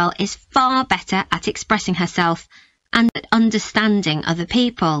now the girl is far better at expressing herself and at understanding other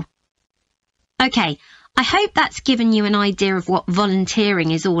people. OK, I hope that's given you an idea of what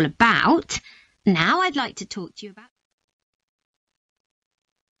volunteering is all about. Now I'd like to talk to you about...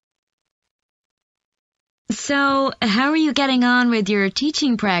 So, how are you getting on with your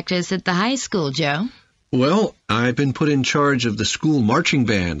teaching practice at the high school, Joe? Well, I've been put in charge of the school marching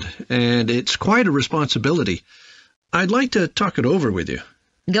band, and it's quite a responsibility. I'd like to talk it over with you.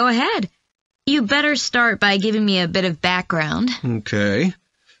 Go ahead. You better start by giving me a bit of background. Okay.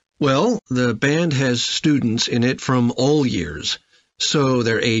 Well, the band has students in it from all years. So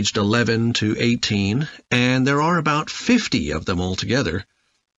they're aged 11 to 18, and there are about 50 of them altogether.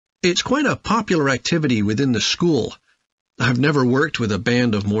 It's quite a popular activity within the school. I've never worked with a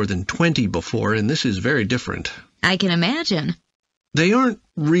band of more than 20 before, and this is very different. I can imagine. They aren't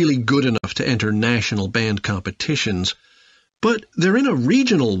really good enough to enter national band competitions, but they're in a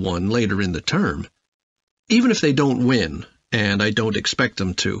regional one later in the term. Even if they don't win, and I don't expect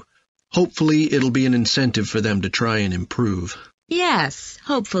them to, hopefully it'll be an incentive for them to try and improve. Yes,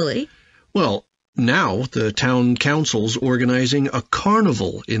 hopefully. Well, now the town council's organizing a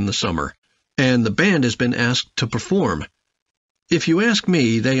carnival in the summer, and the band has been asked to perform. If you ask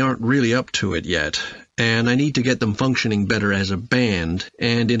me, they aren't really up to it yet, and I need to get them functioning better as a band,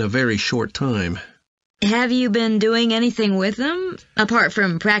 and in a very short time. Have you been doing anything with them? Apart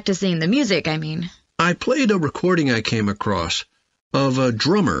from practicing the music, I mean. I played a recording I came across of a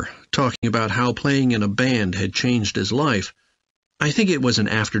drummer talking about how playing in a band had changed his life. I think it was an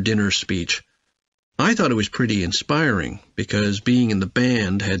after-dinner speech. I thought it was pretty inspiring, because being in the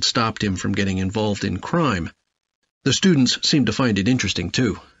band had stopped him from getting involved in crime. The students seemed to find it interesting,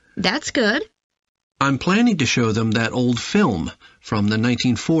 too. That's good. I'm planning to show them that old film from the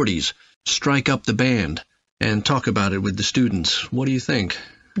 1940s, Strike Up the Band, and talk about it with the students. What do you think?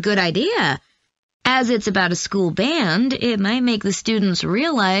 Good idea. As it's about a school band, it might make the students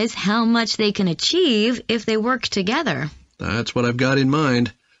realize how much they can achieve if they work together. That's what I've got in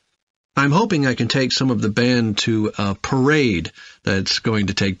mind. I'm hoping I can take some of the band to a parade that's going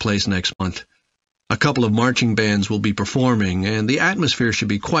to take place next month. A couple of marching bands will be performing, and the atmosphere should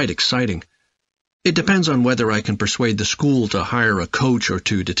be quite exciting. It depends on whether I can persuade the school to hire a coach or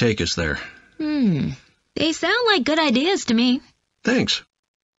two to take us there. They sound like good ideas to me. Thanks.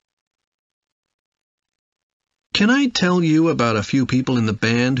 Can I tell you about a few people in the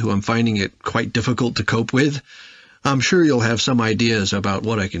band who I'm finding it quite difficult to cope with? I'm sure you'll have some ideas about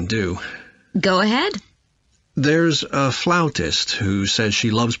what I can do. Go ahead. There's a flautist who says she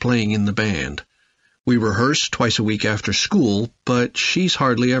loves playing in the band. We rehearse twice a week after school, but she's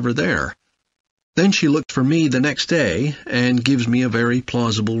hardly ever there. Then she looked for me the next day and gives me a very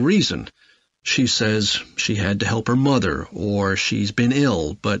plausible reason. She says she had to help her mother, or she's been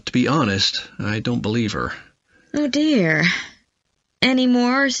ill, but to be honest, I don't believe her. Oh dear. Any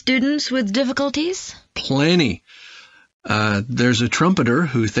more students with difficulties? Plenty. There's a trumpeter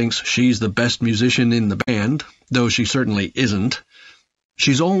who thinks she's the best musician in the band, though she certainly isn't.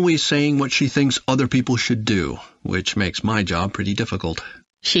 She's always saying what she thinks other people should do, which makes my job pretty difficult.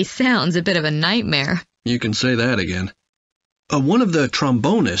 She sounds a bit of a nightmare. You can say that again. One of the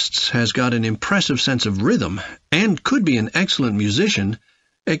trombonists has got an impressive sense of rhythm and could be an excellent musician,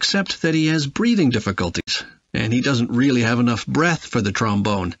 except that he has breathing difficulties, and he doesn't really have enough breath for the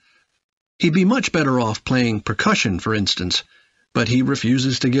trombone. He'd be much better off playing percussion, for instance, but he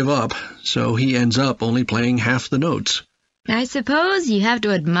refuses to give up, so he ends up only playing half the notes. I suppose you have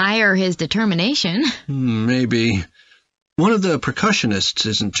to admire his determination. Maybe. One of the percussionists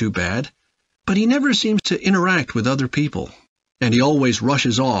isn't too bad, but he never seems to interact with other people, and he always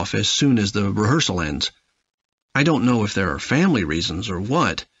rushes off as soon as the rehearsal ends. I don't know if there are family reasons or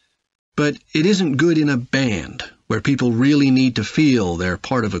what, but it isn't good in a band, where people really need to feel they're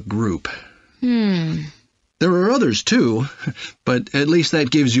part of a group. There are others too, but at least that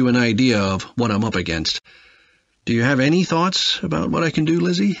gives you an idea of what I'm up against. Do you have any thoughts about what I can do,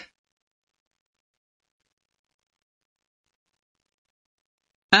 Lizzie?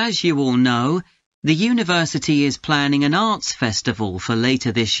 As you all know, the university is planning an arts festival for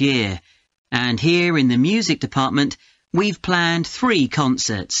later this year, and here in the music department, we've planned 3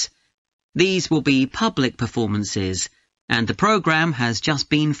 concerts. These will be public performances, and the programme has just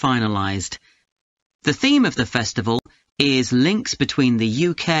been finalised. The theme of the festival is links between the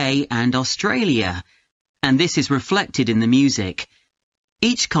UK and Australia, and this is reflected in the music.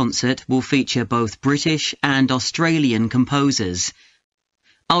 Each concert will feature both British and Australian composers.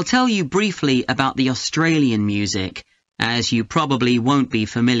 I'll tell you briefly about the Australian music, as you probably won't be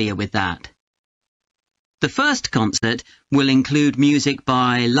familiar with that. The first concert will include music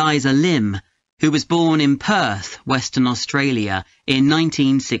by Liza Lim, who was born in Perth, Western Australia, in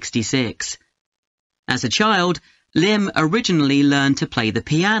 1966. As a child, Lim originally learned to play the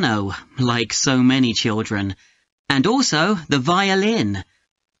piano, like so many children, and also the violin.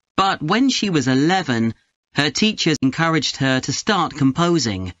 But when she was 11, her teachers encouraged her to start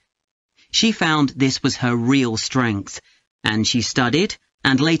composing. She found this was her real strength, and she studied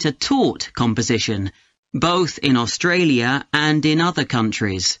and later taught composition, both in Australia and in other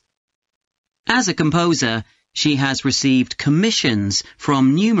countries. As a composer, she has received commissions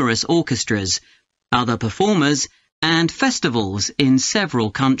from numerous orchestras, other performers, and festivals in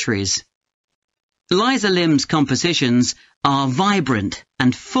several countries. Liza Lim's compositions are vibrant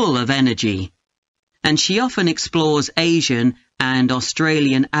and full of energy, and she often explores Asian and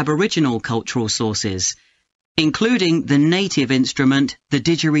Australian Aboriginal cultural sources, including the native instrument, the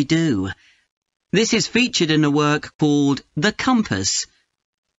didgeridoo. This is featured in a work called The Compass.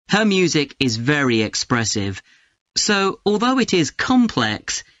 Her music is very expressive, so although it is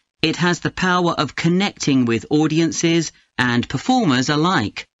complex, it has the power of connecting with audiences and performers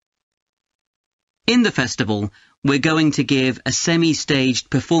alike. In the festival, we're going to give a semi-staged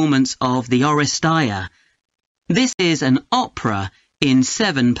performance of the Oresteia. This is an opera in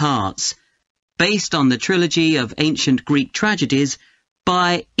 7 parts, based on the trilogy of ancient Greek tragedies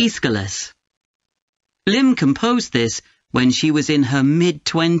by Aeschylus. Lim composed this when she was in her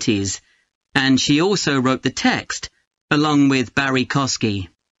mid-20s, and she also wrote the text, along with Barry Kosky.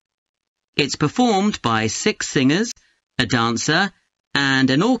 It's performed by 6 singers, a dancer, and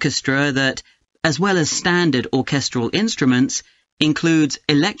an orchestra that, as well as standard orchestral instruments, includes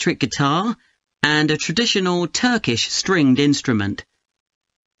electric guitar and a traditional Turkish stringed instrument.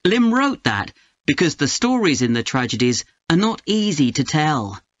 Lim wrote that because the stories in the tragedies are not easy to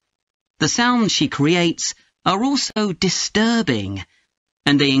tell. The sounds she creates are also disturbing,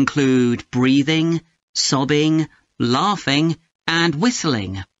 and they include breathing, sobbing, laughing, and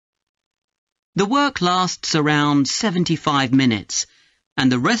whistling. The work lasts around 75 minutes,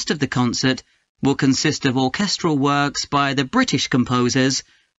 and the rest of the concert will consist of orchestral works by the British composers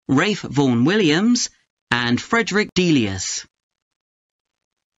Ralph Vaughan Williams and Frederick Delius.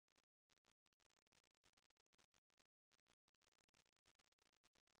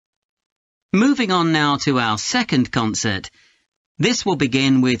 Moving on now to our second concert. This will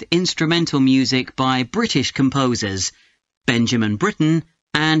begin with instrumental music by British composers Benjamin Britten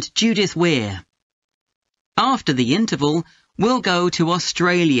and Judith Weir. After the interval, we'll go to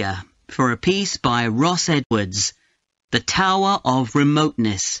Australia for a piece by Ross Edwards, The Tower of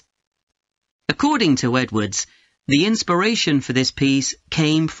Remoteness. According to Edwards, the inspiration for this piece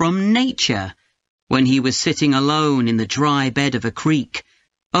came from nature, when he was sitting alone in the dry bed of a creek,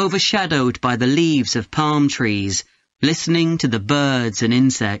 overshadowed by the leaves of palm trees, listening to the birds and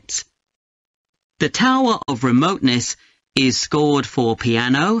insects. The Tower of Remoteness is scored for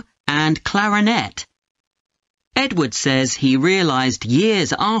piano and clarinet. Edwards says he realized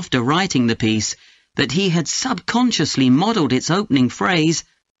years after writing the piece that he had subconsciously modelled its opening phrase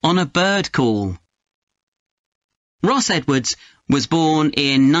on a bird call. Ross Edwards was born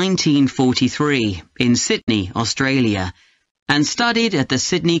in 1943 in Sydney, Australia, and studied at the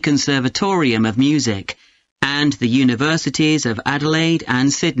Sydney Conservatorium of Music and the Universities of Adelaide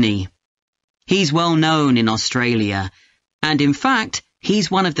and Sydney. He's well known in Australia, and in fact, he's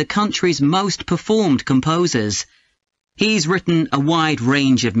one of the country's most performed composers. He's written a wide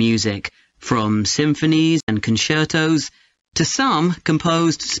range of music, from symphonies and concertos to some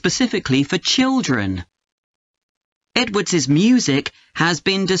composed specifically for children. Edwards's music has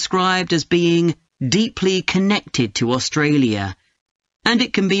been described as being deeply connected to Australia, and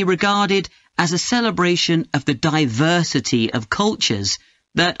it can be regarded as a celebration of the diversity of cultures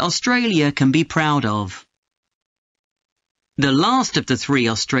that Australia can be proud of. The last of the 3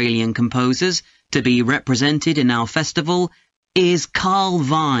 Australian composers to be represented in our festival is Carl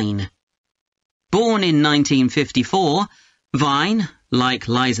Vine. Born in 1954, Vine, like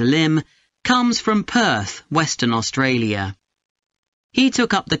Liza Lim, comes from Perth, Western Australia. He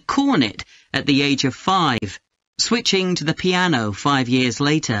took up the cornet at the age of 5, switching to the piano 5 years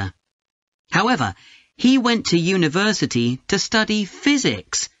later. However, he went to university to study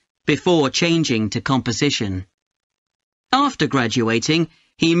physics before changing to composition. After graduating,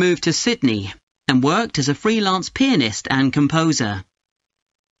 he moved to Sydney and worked as a freelance pianist and composer.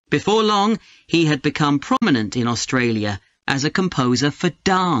 Before long, he had become prominent in Australia as a composer for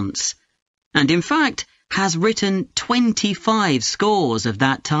dance, and in fact has written 25 scores of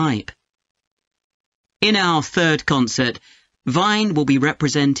that type. In our third concert, Vine will be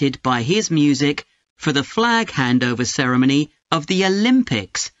represented by his music for the flag handover ceremony of the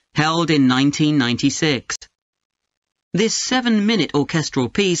Olympics held in 1996. This 7-minute orchestral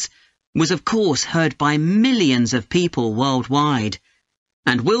piece was of course heard by millions of people worldwide,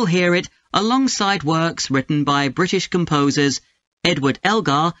 and we'll hear it alongside works written by British composers Edward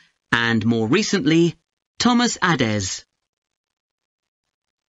Elgar and, more recently, Thomas Adès.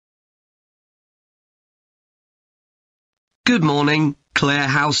 Good morning, Clare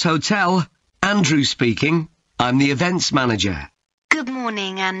House Hotel, Andrew speaking. I'm the events manager. Good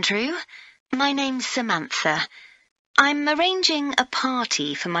morning, Andrew. My name's Samantha. I'm arranging a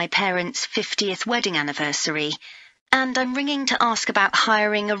party for my parents' 50th wedding anniversary, and I'm ringing to ask about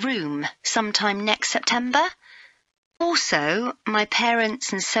hiring a room sometime next September. Also, my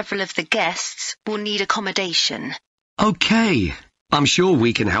parents and several of the guests will need accommodation. OK, I'm sure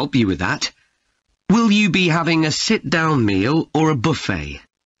we can help you with that. Will you be having a sit-down meal or a buffet?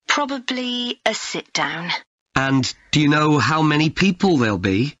 Probably a sit-down. And do you know how many people there'll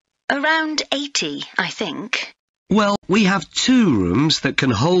be? Around 80, I think. Well, we have 2 rooms that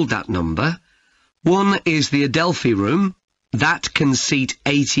can hold that number. One is the Adelphi room. That can seat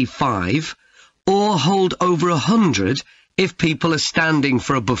 85, or hold over 100 if people are standing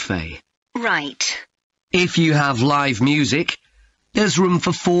for a buffet. Right. If you have live music, there's room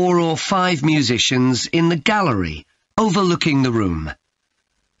for 4 or 5 musicians in the gallery, overlooking the room.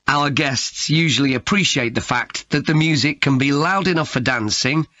 Our guests usually appreciate the fact that the music can be loud enough for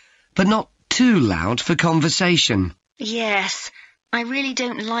dancing, but not too loud for conversation. Yes, I really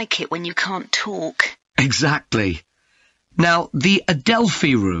don't like it when you can't talk. Exactly. Now, the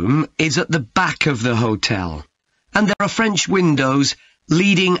Adelphi room is at the back of the hotel, and there are French windows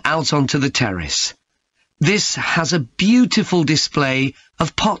leading out onto the terrace. This has a beautiful display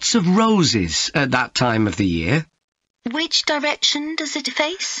of pots of roses at that time of the year. Which direction does it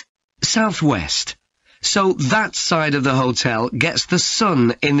face? Southwest. So that side of the hotel gets the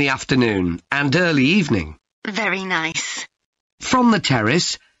sun in the afternoon and early evening. Very nice. From the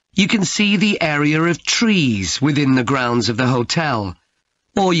terrace, you can see the area of trees within the grounds of the hotel,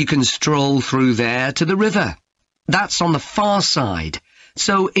 or you can stroll through there to the river. That's on the far side,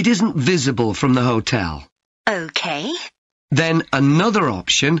 so it isn't visible from the hotel. OK. Then another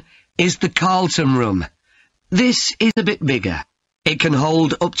option is the Carlton room. This is a bit bigger. It can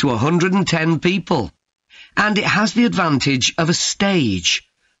hold up to 110 people, and it has the advantage of a stage,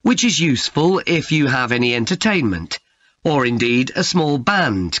 which is useful if you have any entertainment, or indeed a small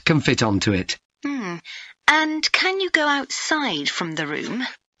band can fit onto it. And can you go outside from the room?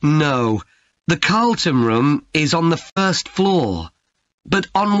 No, the Carlton room is on the first floor, but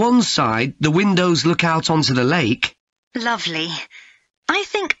on one side the windows look out onto the lake. Lovely. I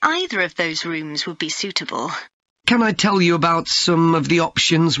think either of those rooms would be suitable. Can I tell you about some of the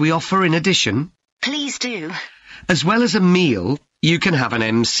options we offer in addition? Please do. As well as a meal, you can have an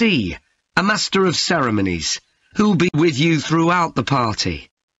MC, a master of ceremonies, who'll be with you throughout the party.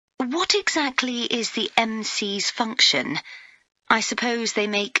 What exactly is the MC's function? I suppose they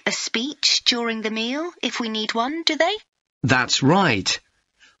make a speech during the meal, if we need one, do they? That's right.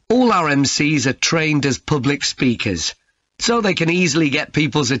 All our MCs are trained as public speakers, so they can easily get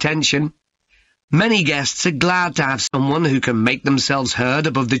people's attention. Many guests are glad to have someone who can make themselves heard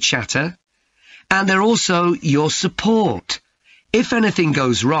above the chatter. And they're also your support. If anything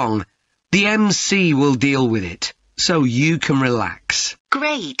goes wrong, the MC will deal with it, so you can relax.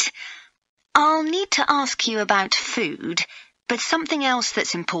 Great. I'll need to ask you about food, but something else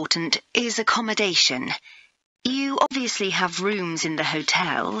that's important is accommodation. You obviously have rooms in the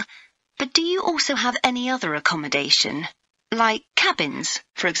hotel, but do you also have any other accommodation? Like cabins,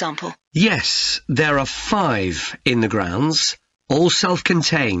 for example? Yes, there are 5 in the grounds, all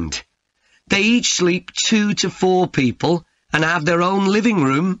self-contained. They each sleep 2 to 4 people and have their own living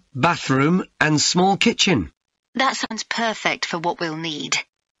room, bathroom and small kitchen. That sounds perfect for what we'll need.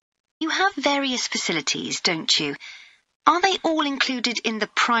 You have various facilities, don't you? Are they all included in the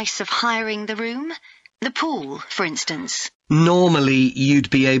price of hiring the room? The pool, for instance? Normally you'd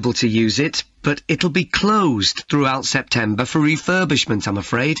be able to use it, but it'll be closed throughout September for refurbishment, I'm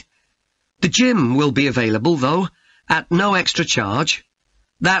afraid. The gym will be available, though, at no extra charge.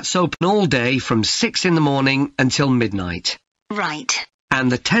 That's open all day from 6 in the morning until midnight. Right.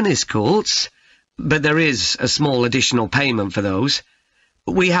 And the tennis courts, but there is a small additional payment for those.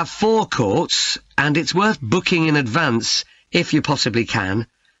 We have 4 courts, and it's worth booking in advance, if you possibly can,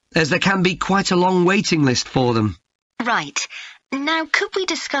 as there can be quite a long waiting list for them. Right. Now, could we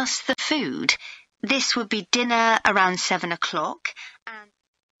discuss the food? This would be dinner around 7 o'clock.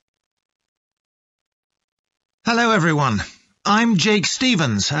 Hello, everyone. I'm Jake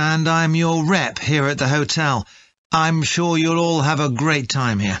Stevens, and I'm your rep here at the hotel. I'm sure you'll all have a great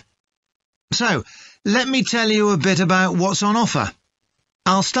time here. So, let me tell you a bit about what's on offer.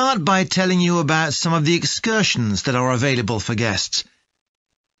 I'll start by telling you about some of the excursions that are available for guests.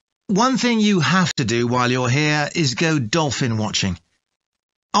 One thing you have to do while you're here is go dolphin watching.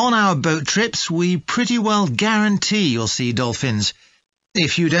 On our boat trips, we pretty well guarantee you'll see dolphins.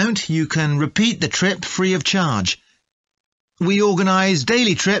 If you don't, you can repeat the trip free of charge. We organise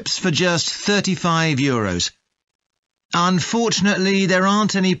daily trips for just €35. Unfortunately, there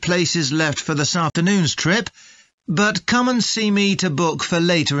aren't any places left for this afternoon's trip, but come and see me to book for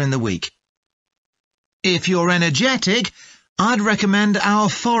later in the week. If you're energetic, I'd recommend our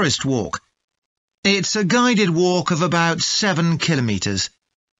forest walk. It's a guided walk of about 7 kilometres.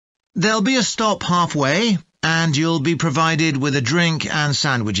 There'll be a stop halfway, and you'll be provided with a drink and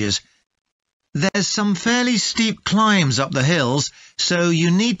sandwiches. There's some fairly steep climbs up the hills, so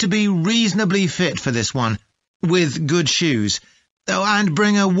you need to be reasonably fit for this one, with good shoes. Oh, and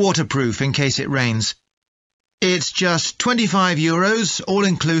bring a waterproof in case it rains. It's just €25,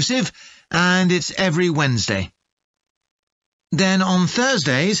 all-inclusive, and it's every Wednesday. Then on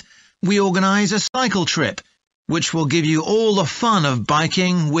Thursdays, we organise a cycle trip, which will give you all the fun of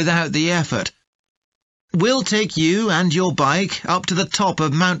biking without the effort. We'll take you and your bike up to the top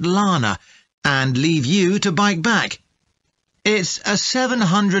of Mount Lana and leave you to bike back. It's a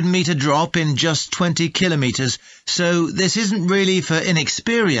 700-metre drop in just 20 kilometres, so this isn't really for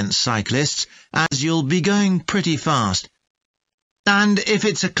inexperienced cyclists, as you'll be going pretty fast. And if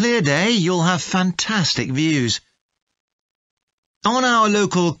it's a clear day, you'll have fantastic views. On our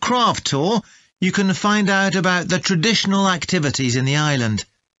local craft tour, you can find out about the traditional activities in the island.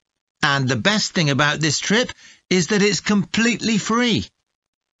 And the best thing about this trip is that it's completely free.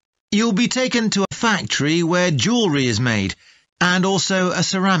 You'll be taken to a factory where jewellery is made, and also a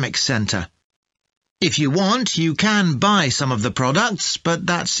ceramics centre. If you want, you can buy some of the products, but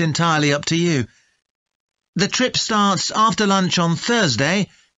that's entirely up to you. The trip starts after lunch on Thursday,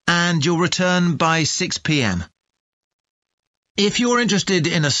 and you'll return by 6 p.m. If you're interested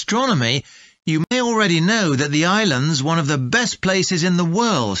in astronomy, you may already know that the island's one of the best places in the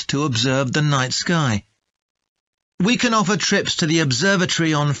world to observe the night sky. We can offer trips to the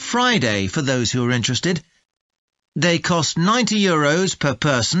observatory on Friday for those who are interested. They cost €90 per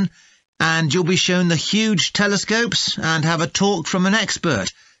person, and you'll be shown the huge telescopes and have a talk from an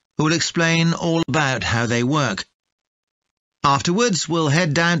expert who will explain all about how they work. Afterwards, we'll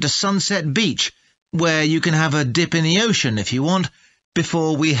head down to Sunset Beach, where you can have a dip in the ocean if you want,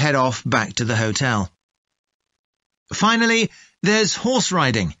 before we head off back to the hotel. Finally, there's horse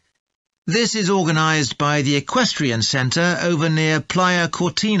riding. This is organised by the Equestrian Centre over near Playa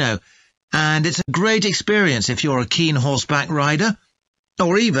Cortino, and it's a great experience if you're a keen horseback rider,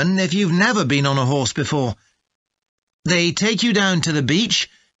 or even if you've never been on a horse before. They take you down to the beach,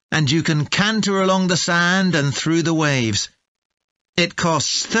 and you can canter along the sand and through the waves. It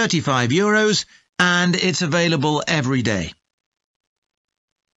costs €35, and it's available every day.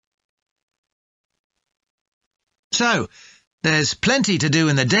 So, there's plenty to do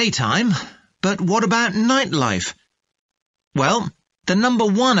in the daytime, but what about nightlife? Well, the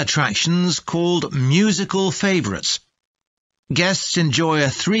 #1 attraction's called Musical Favourites. Guests enjoy a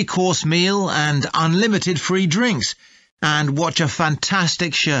 3-course meal and unlimited free drinks, and watch a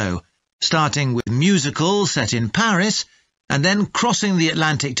fantastic show, starting with musicals set in Paris, and then crossing the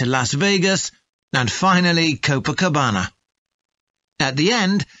Atlantic to Las Vegas, and finally Copacabana. At the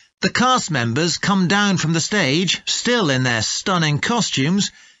end, the cast members come down from the stage, still in their stunning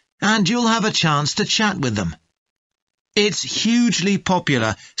costumes, and you'll have a chance to chat with them. It's hugely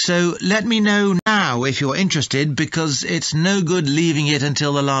popular, so let me know now if you're interested, because it's no good leaving it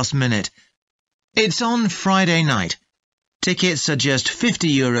until the last minute. It's on Friday night. Tickets are just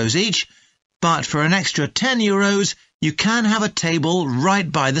 €50 each, but for an extra €10, you can have a table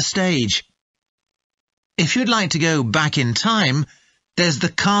right by the stage. If you'd like to go back in time, there's the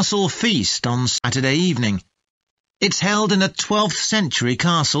Castle Feast on Saturday evening. It's held in a 12th century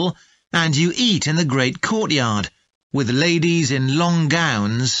castle, and you eat in the great courtyard, with ladies in long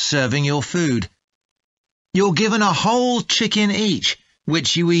gowns serving your food. You're given a whole chicken each,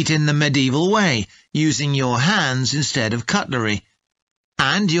 which you eat in the medieval way, using your hands instead of cutlery.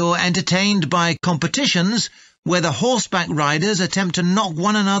 And you're entertained by competitions where the horseback riders attempt to knock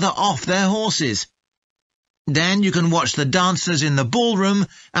one another off their horses. Then you can watch the dancers in the ballroom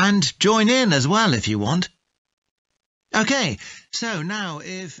and join in as well if you want. Okay, so now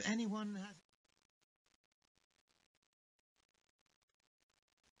if anyone has...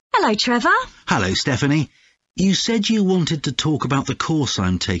 Hello, Trevor. Hello, Stephanie. You said you wanted to talk about the course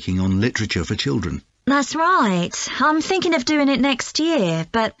I'm taking on literature for children. That's right. I'm thinking of doing it next year,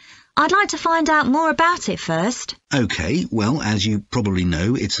 but I'd like to find out more about it first. OK, well, as you probably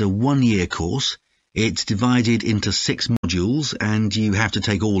know, it's a 1-year course. It's divided into 6 modules, and you have to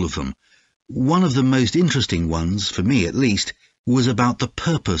take all of them. One of the most interesting ones, for me at least, was about the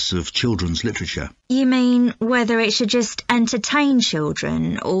purpose of children's literature. You mean whether it should just entertain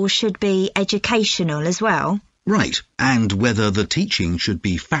children or should be educational as well? Right, and whether the teaching should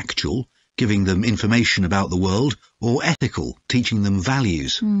be factual, giving them information about the world, or ethical, teaching them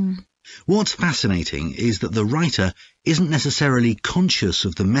values. What's fascinating is that the writer isn't necessarily conscious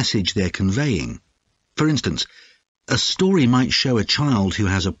of the message they're conveying. For instance, a story might show a child who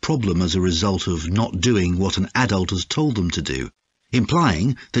has a problem as a result of not doing what an adult has told them to do,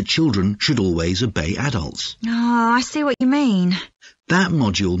 implying that children should always obey adults. Oh, I see what you mean. That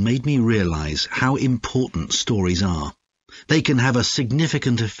module made me realise how important stories are. They can have a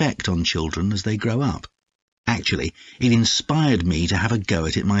significant effect on children as they grow up. Actually, it inspired me to have a go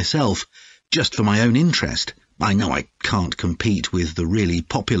at it myself, just for my own interest. I know I can't compete with the really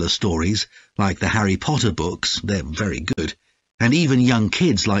popular stories, like the Harry Potter books. They're very good. And even young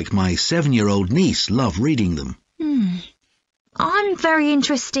kids like my 7-year-old niece love reading them. I'm very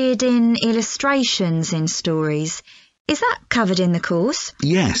interested in illustrations in stories. Is that covered in the course?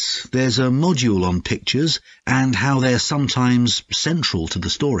 Yes, there's a module on pictures and how they're sometimes central to the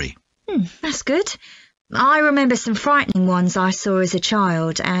story. That's good. I remember some frightening ones I saw as a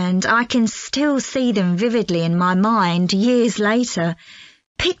child, and I can still see them vividly in my mind years later.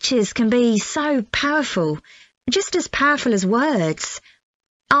 Pictures can be so powerful, just as powerful as words.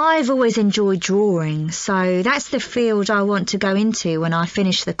 I've always enjoyed drawing, so that's the field I want to go into when I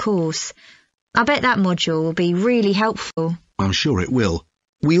finish the course. I bet that module will be really helpful. I'm sure it will.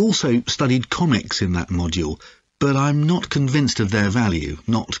 We also studied comics in that module, but I'm not convinced of their value,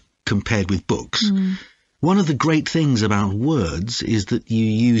 not compared with books. One of the great things about words is that you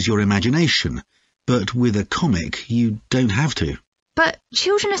use your imagination, but with a comic you don't have to. But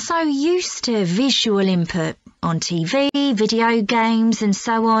children are so used to visual input on TV, video games and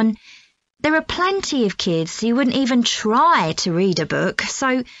so on. There are plenty of kids who wouldn't even try to read a book,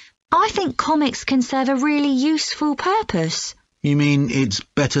 so I think comics can serve a really useful purpose. You mean it's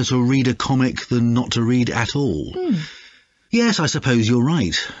better to read a comic than not to read at all? Yes, I suppose you're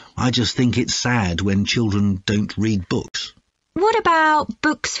right. I just think it's sad when children don't read books. What about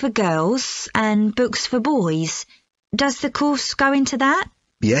books for girls and books for boys? Does the course go into that?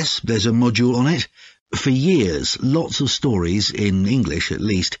 Yes, there's a module on it. For years, lots of stories, in English at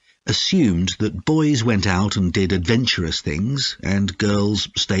least, assumed that boys went out and did adventurous things, and girls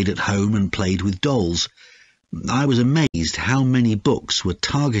stayed at home and played with dolls. I was amazed how many books were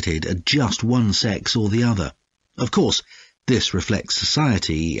targeted at just one sex or the other. Of course, this reflects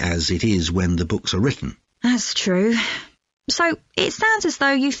society as it is when the books are written. That's true. So it sounds as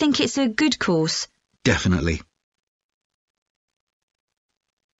though you think it's a good course. Definitely.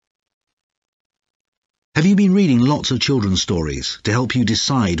 Have you been reading lots of children's stories to help you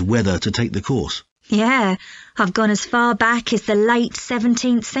decide whether to take the course? Yeah, I've gone as far back as the late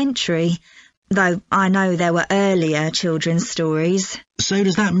 17th century, though I know there were earlier children's stories. So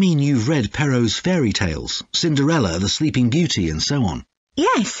does that mean you've read Perrault's fairy tales, Cinderella, the Sleeping Beauty and so on?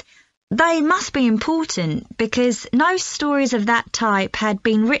 Yes, they must be important because no stories of that type had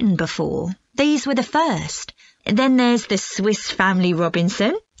been written before. These were the first. Then there's the Swiss Family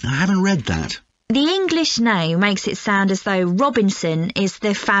Robinson. I haven't read that. The English name makes it sound as though Robinson is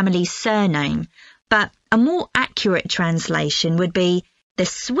the family's surname, but a more accurate translation would be the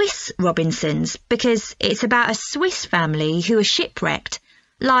Swiss Robinsons, because it's about a Swiss family who are shipwrecked,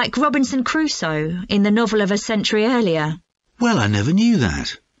 like Robinson Crusoe in the novel of a century earlier. Well, I never knew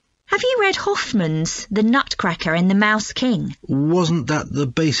that. Have you read Hoffmann's The Nutcracker and the Mouse King? Wasn't that the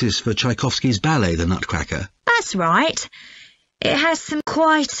basis for Tchaikovsky's ballet, The Nutcracker? That's right. It has some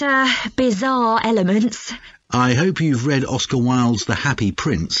quite bizarre elements. I hope you've read Oscar Wilde's The Happy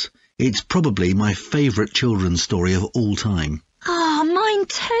Prince. It's probably my favourite children's story of all time. Oh, mine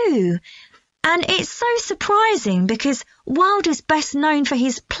too. And it's so surprising because Wilde is best known for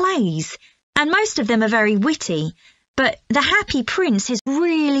his plays, and most of them are very witty, but The Happy Prince is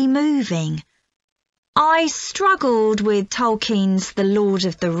really moving. I struggled with Tolkien's The Lord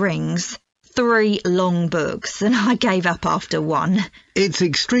of the Rings. 3 long books, and I gave up after 1. It's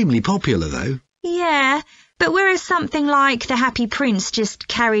extremely popular, though. Yeah, but whereas something like The Happy Prince just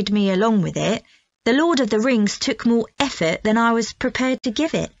carried me along with it, The Lord of the Rings took more effort than I was prepared to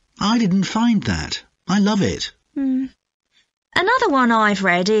give it. I didn't find that. I love it. Another one I've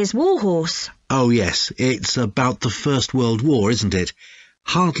read is Warhorse. Oh, yes, it's about the First World War, isn't it?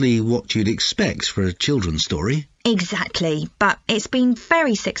 Hardly what you'd expect for a children's story. Exactly, but it's been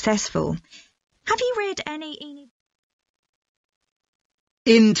very successful. Have you read any...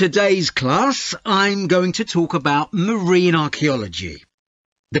 In today's class, I'm going to talk about marine archaeology,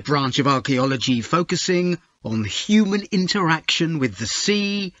 the branch of archaeology focusing on human interaction with the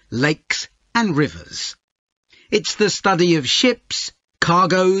sea, lakes and rivers. It's the study of ships,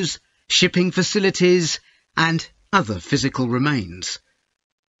 cargoes, shipping facilities and other physical remains.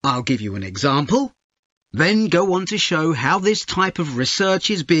 I'll give you an example, then go on to show how this type of research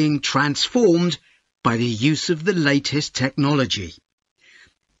is being transformed by the use of the latest technology.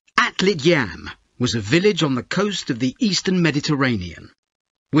 Atlit was a village on the coast of the eastern Mediterranean,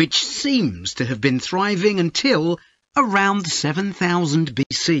 which seems to have been thriving until around 7000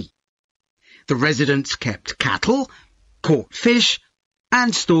 BC. The residents kept cattle, caught fish,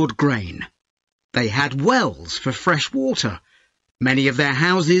 and stored grain. They had wells for fresh water. Many of their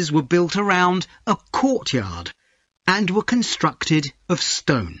houses were built around a courtyard and were constructed of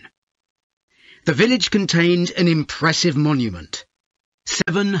stone. The village contained an impressive monument,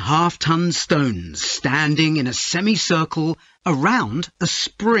 7 half-ton stones standing in a semicircle around a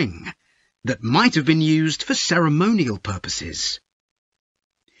spring that might have been used for ceremonial purposes.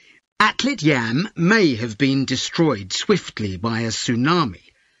 Atlit may have been destroyed swiftly by a tsunami,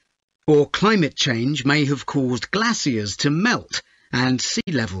 or climate change may have caused glaciers to melt and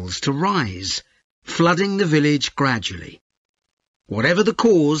sea levels to rise, flooding the village gradually. Whatever the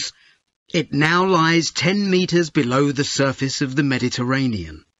cause, it now lies 10 metres below the surface of the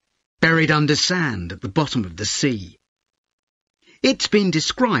Mediterranean, buried under sand at the bottom of the sea. It's been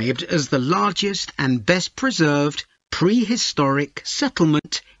described as the largest and best preserved prehistoric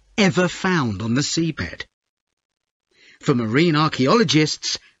settlement ever found on the seabed. For marine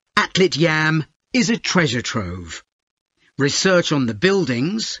archaeologists, Atlit is a treasure trove. Research on the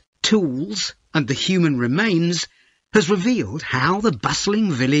buildings, tools, and the human remains has revealed how the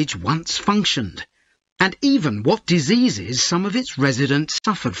bustling village once functioned, and even what diseases some of its residents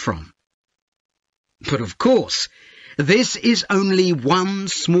suffered from. But of course, this is only one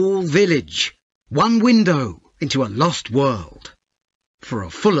small village, one window into a lost world. For a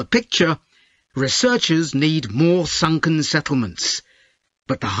fuller picture, researchers need more sunken settlements,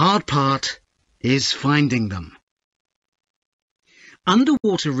 but the hard part is finding them.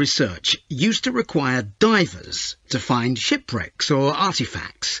 Underwater research used to require divers to find shipwrecks or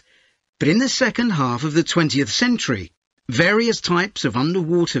artifacts, but in the second half of the 20th century, various types of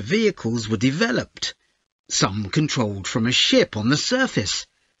underwater vehicles were developed, some controlled from a ship on the surface,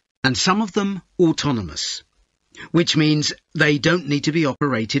 and some of them autonomous, which means they don't need to be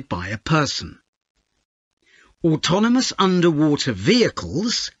operated by a person. Autonomous underwater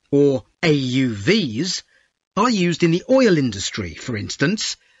vehicles, or AUVs, are used in the oil industry, for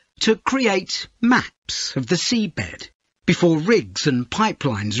instance, to create maps of the seabed before rigs and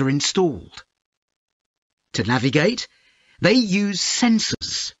pipelines are installed. To navigate, they use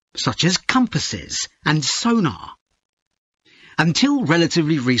sensors such as compasses and sonar. Until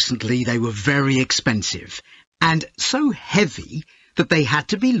relatively recently, they were very expensive and so heavy that they had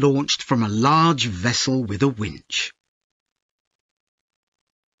to be launched from a large vessel with a winch.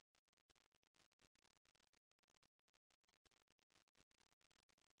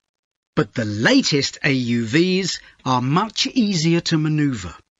 But the latest AUVs are much easier to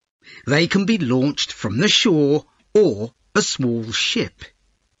manoeuvre. They can be launched from the shore or a small ship,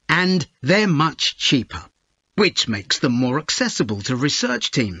 and they're much cheaper, which makes them more accessible to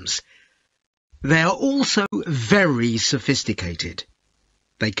research teams. They are also very sophisticated.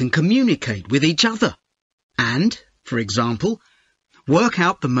 They can communicate with each other and, for example, work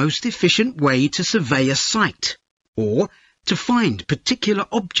out the most efficient way to survey a site or to find particular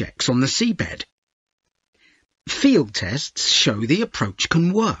objects on the seabed. Field tests show the approach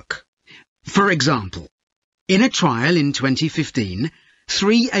can work. For example, in a trial in 2015,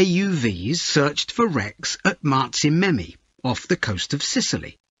 3 AUVs searched for wrecks at Marzi off the coast of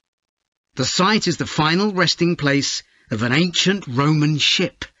Sicily. The site is the final resting place of an ancient Roman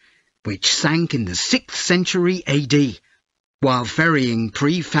ship, which sank in the 6th century AD, while ferrying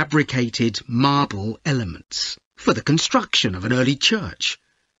prefabricated marble elements for the construction of an early church.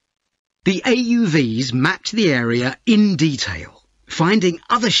 The AUVs mapped the area in detail, finding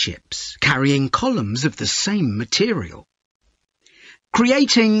other ships carrying columns of the same material.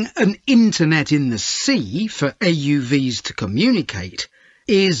 Creating an internet in the sea for AUVs to communicate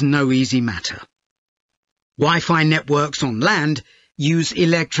is no easy matter. Wi-Fi networks on land use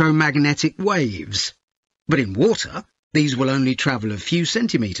electromagnetic waves, but in water these will only travel a few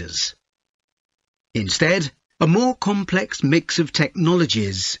centimetres. Instead, a more complex mix of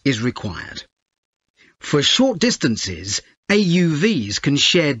technologies is required. For short distances, AUVs can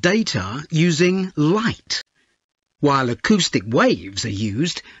share data using light, while acoustic waves are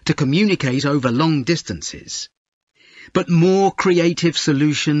used to communicate over long distances. But more creative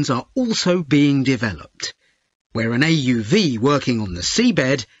solutions are also being developed, where an AUV working on the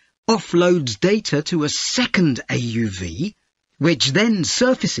seabed offloads data to a second AUV, which then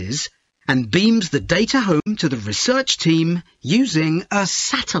surfaces and beams the data home to the research team using a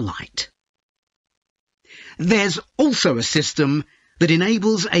satellite. There's also a system that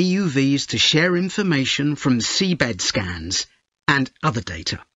enables AUVs to share information from seabed scans and other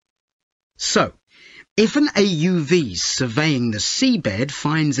data. So, if an AUV surveying the seabed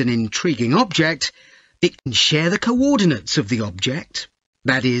finds an intriguing object, it can share the coordinates of the object,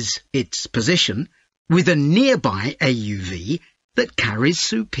 that is, its position, with a nearby AUV that carries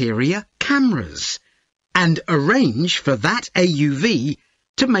superior cameras, and arrange for that AUV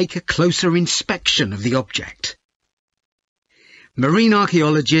to make a closer inspection of the object. Marine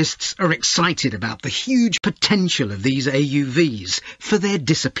archaeologists are excited about the huge potential of these AUVs for their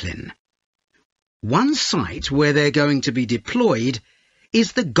discipline. One site where they're going to be deployed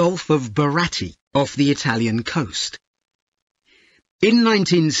is the Gulf of Baratti off the Italian coast. In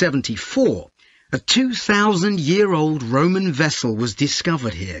 1974, a 2,000-year-old Roman vessel was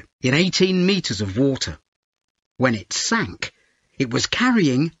discovered here in 18 metres of water. When it sank, it was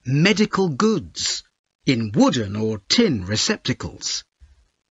carrying medical goods in wooden or tin receptacles.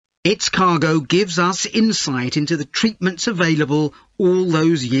 Its cargo gives us insight into the treatments available all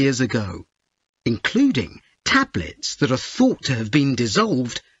those years ago, including tablets that are thought to have been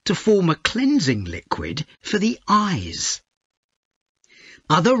dissolved to form a cleansing liquid for the eyes.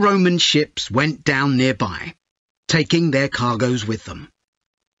 Other Roman ships went down nearby, taking their cargoes with them.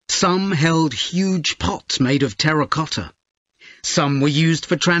 Some held huge pots made of terracotta. Some were used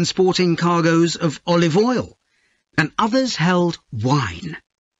for transporting cargoes of olive oil, and others held wine.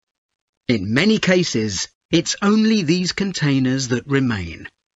 In many cases, it's only these containers that remain,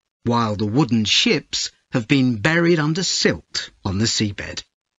 while the wooden ships have been buried under silt on the seabed.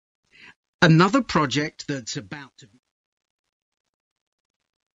 Another project that's about to be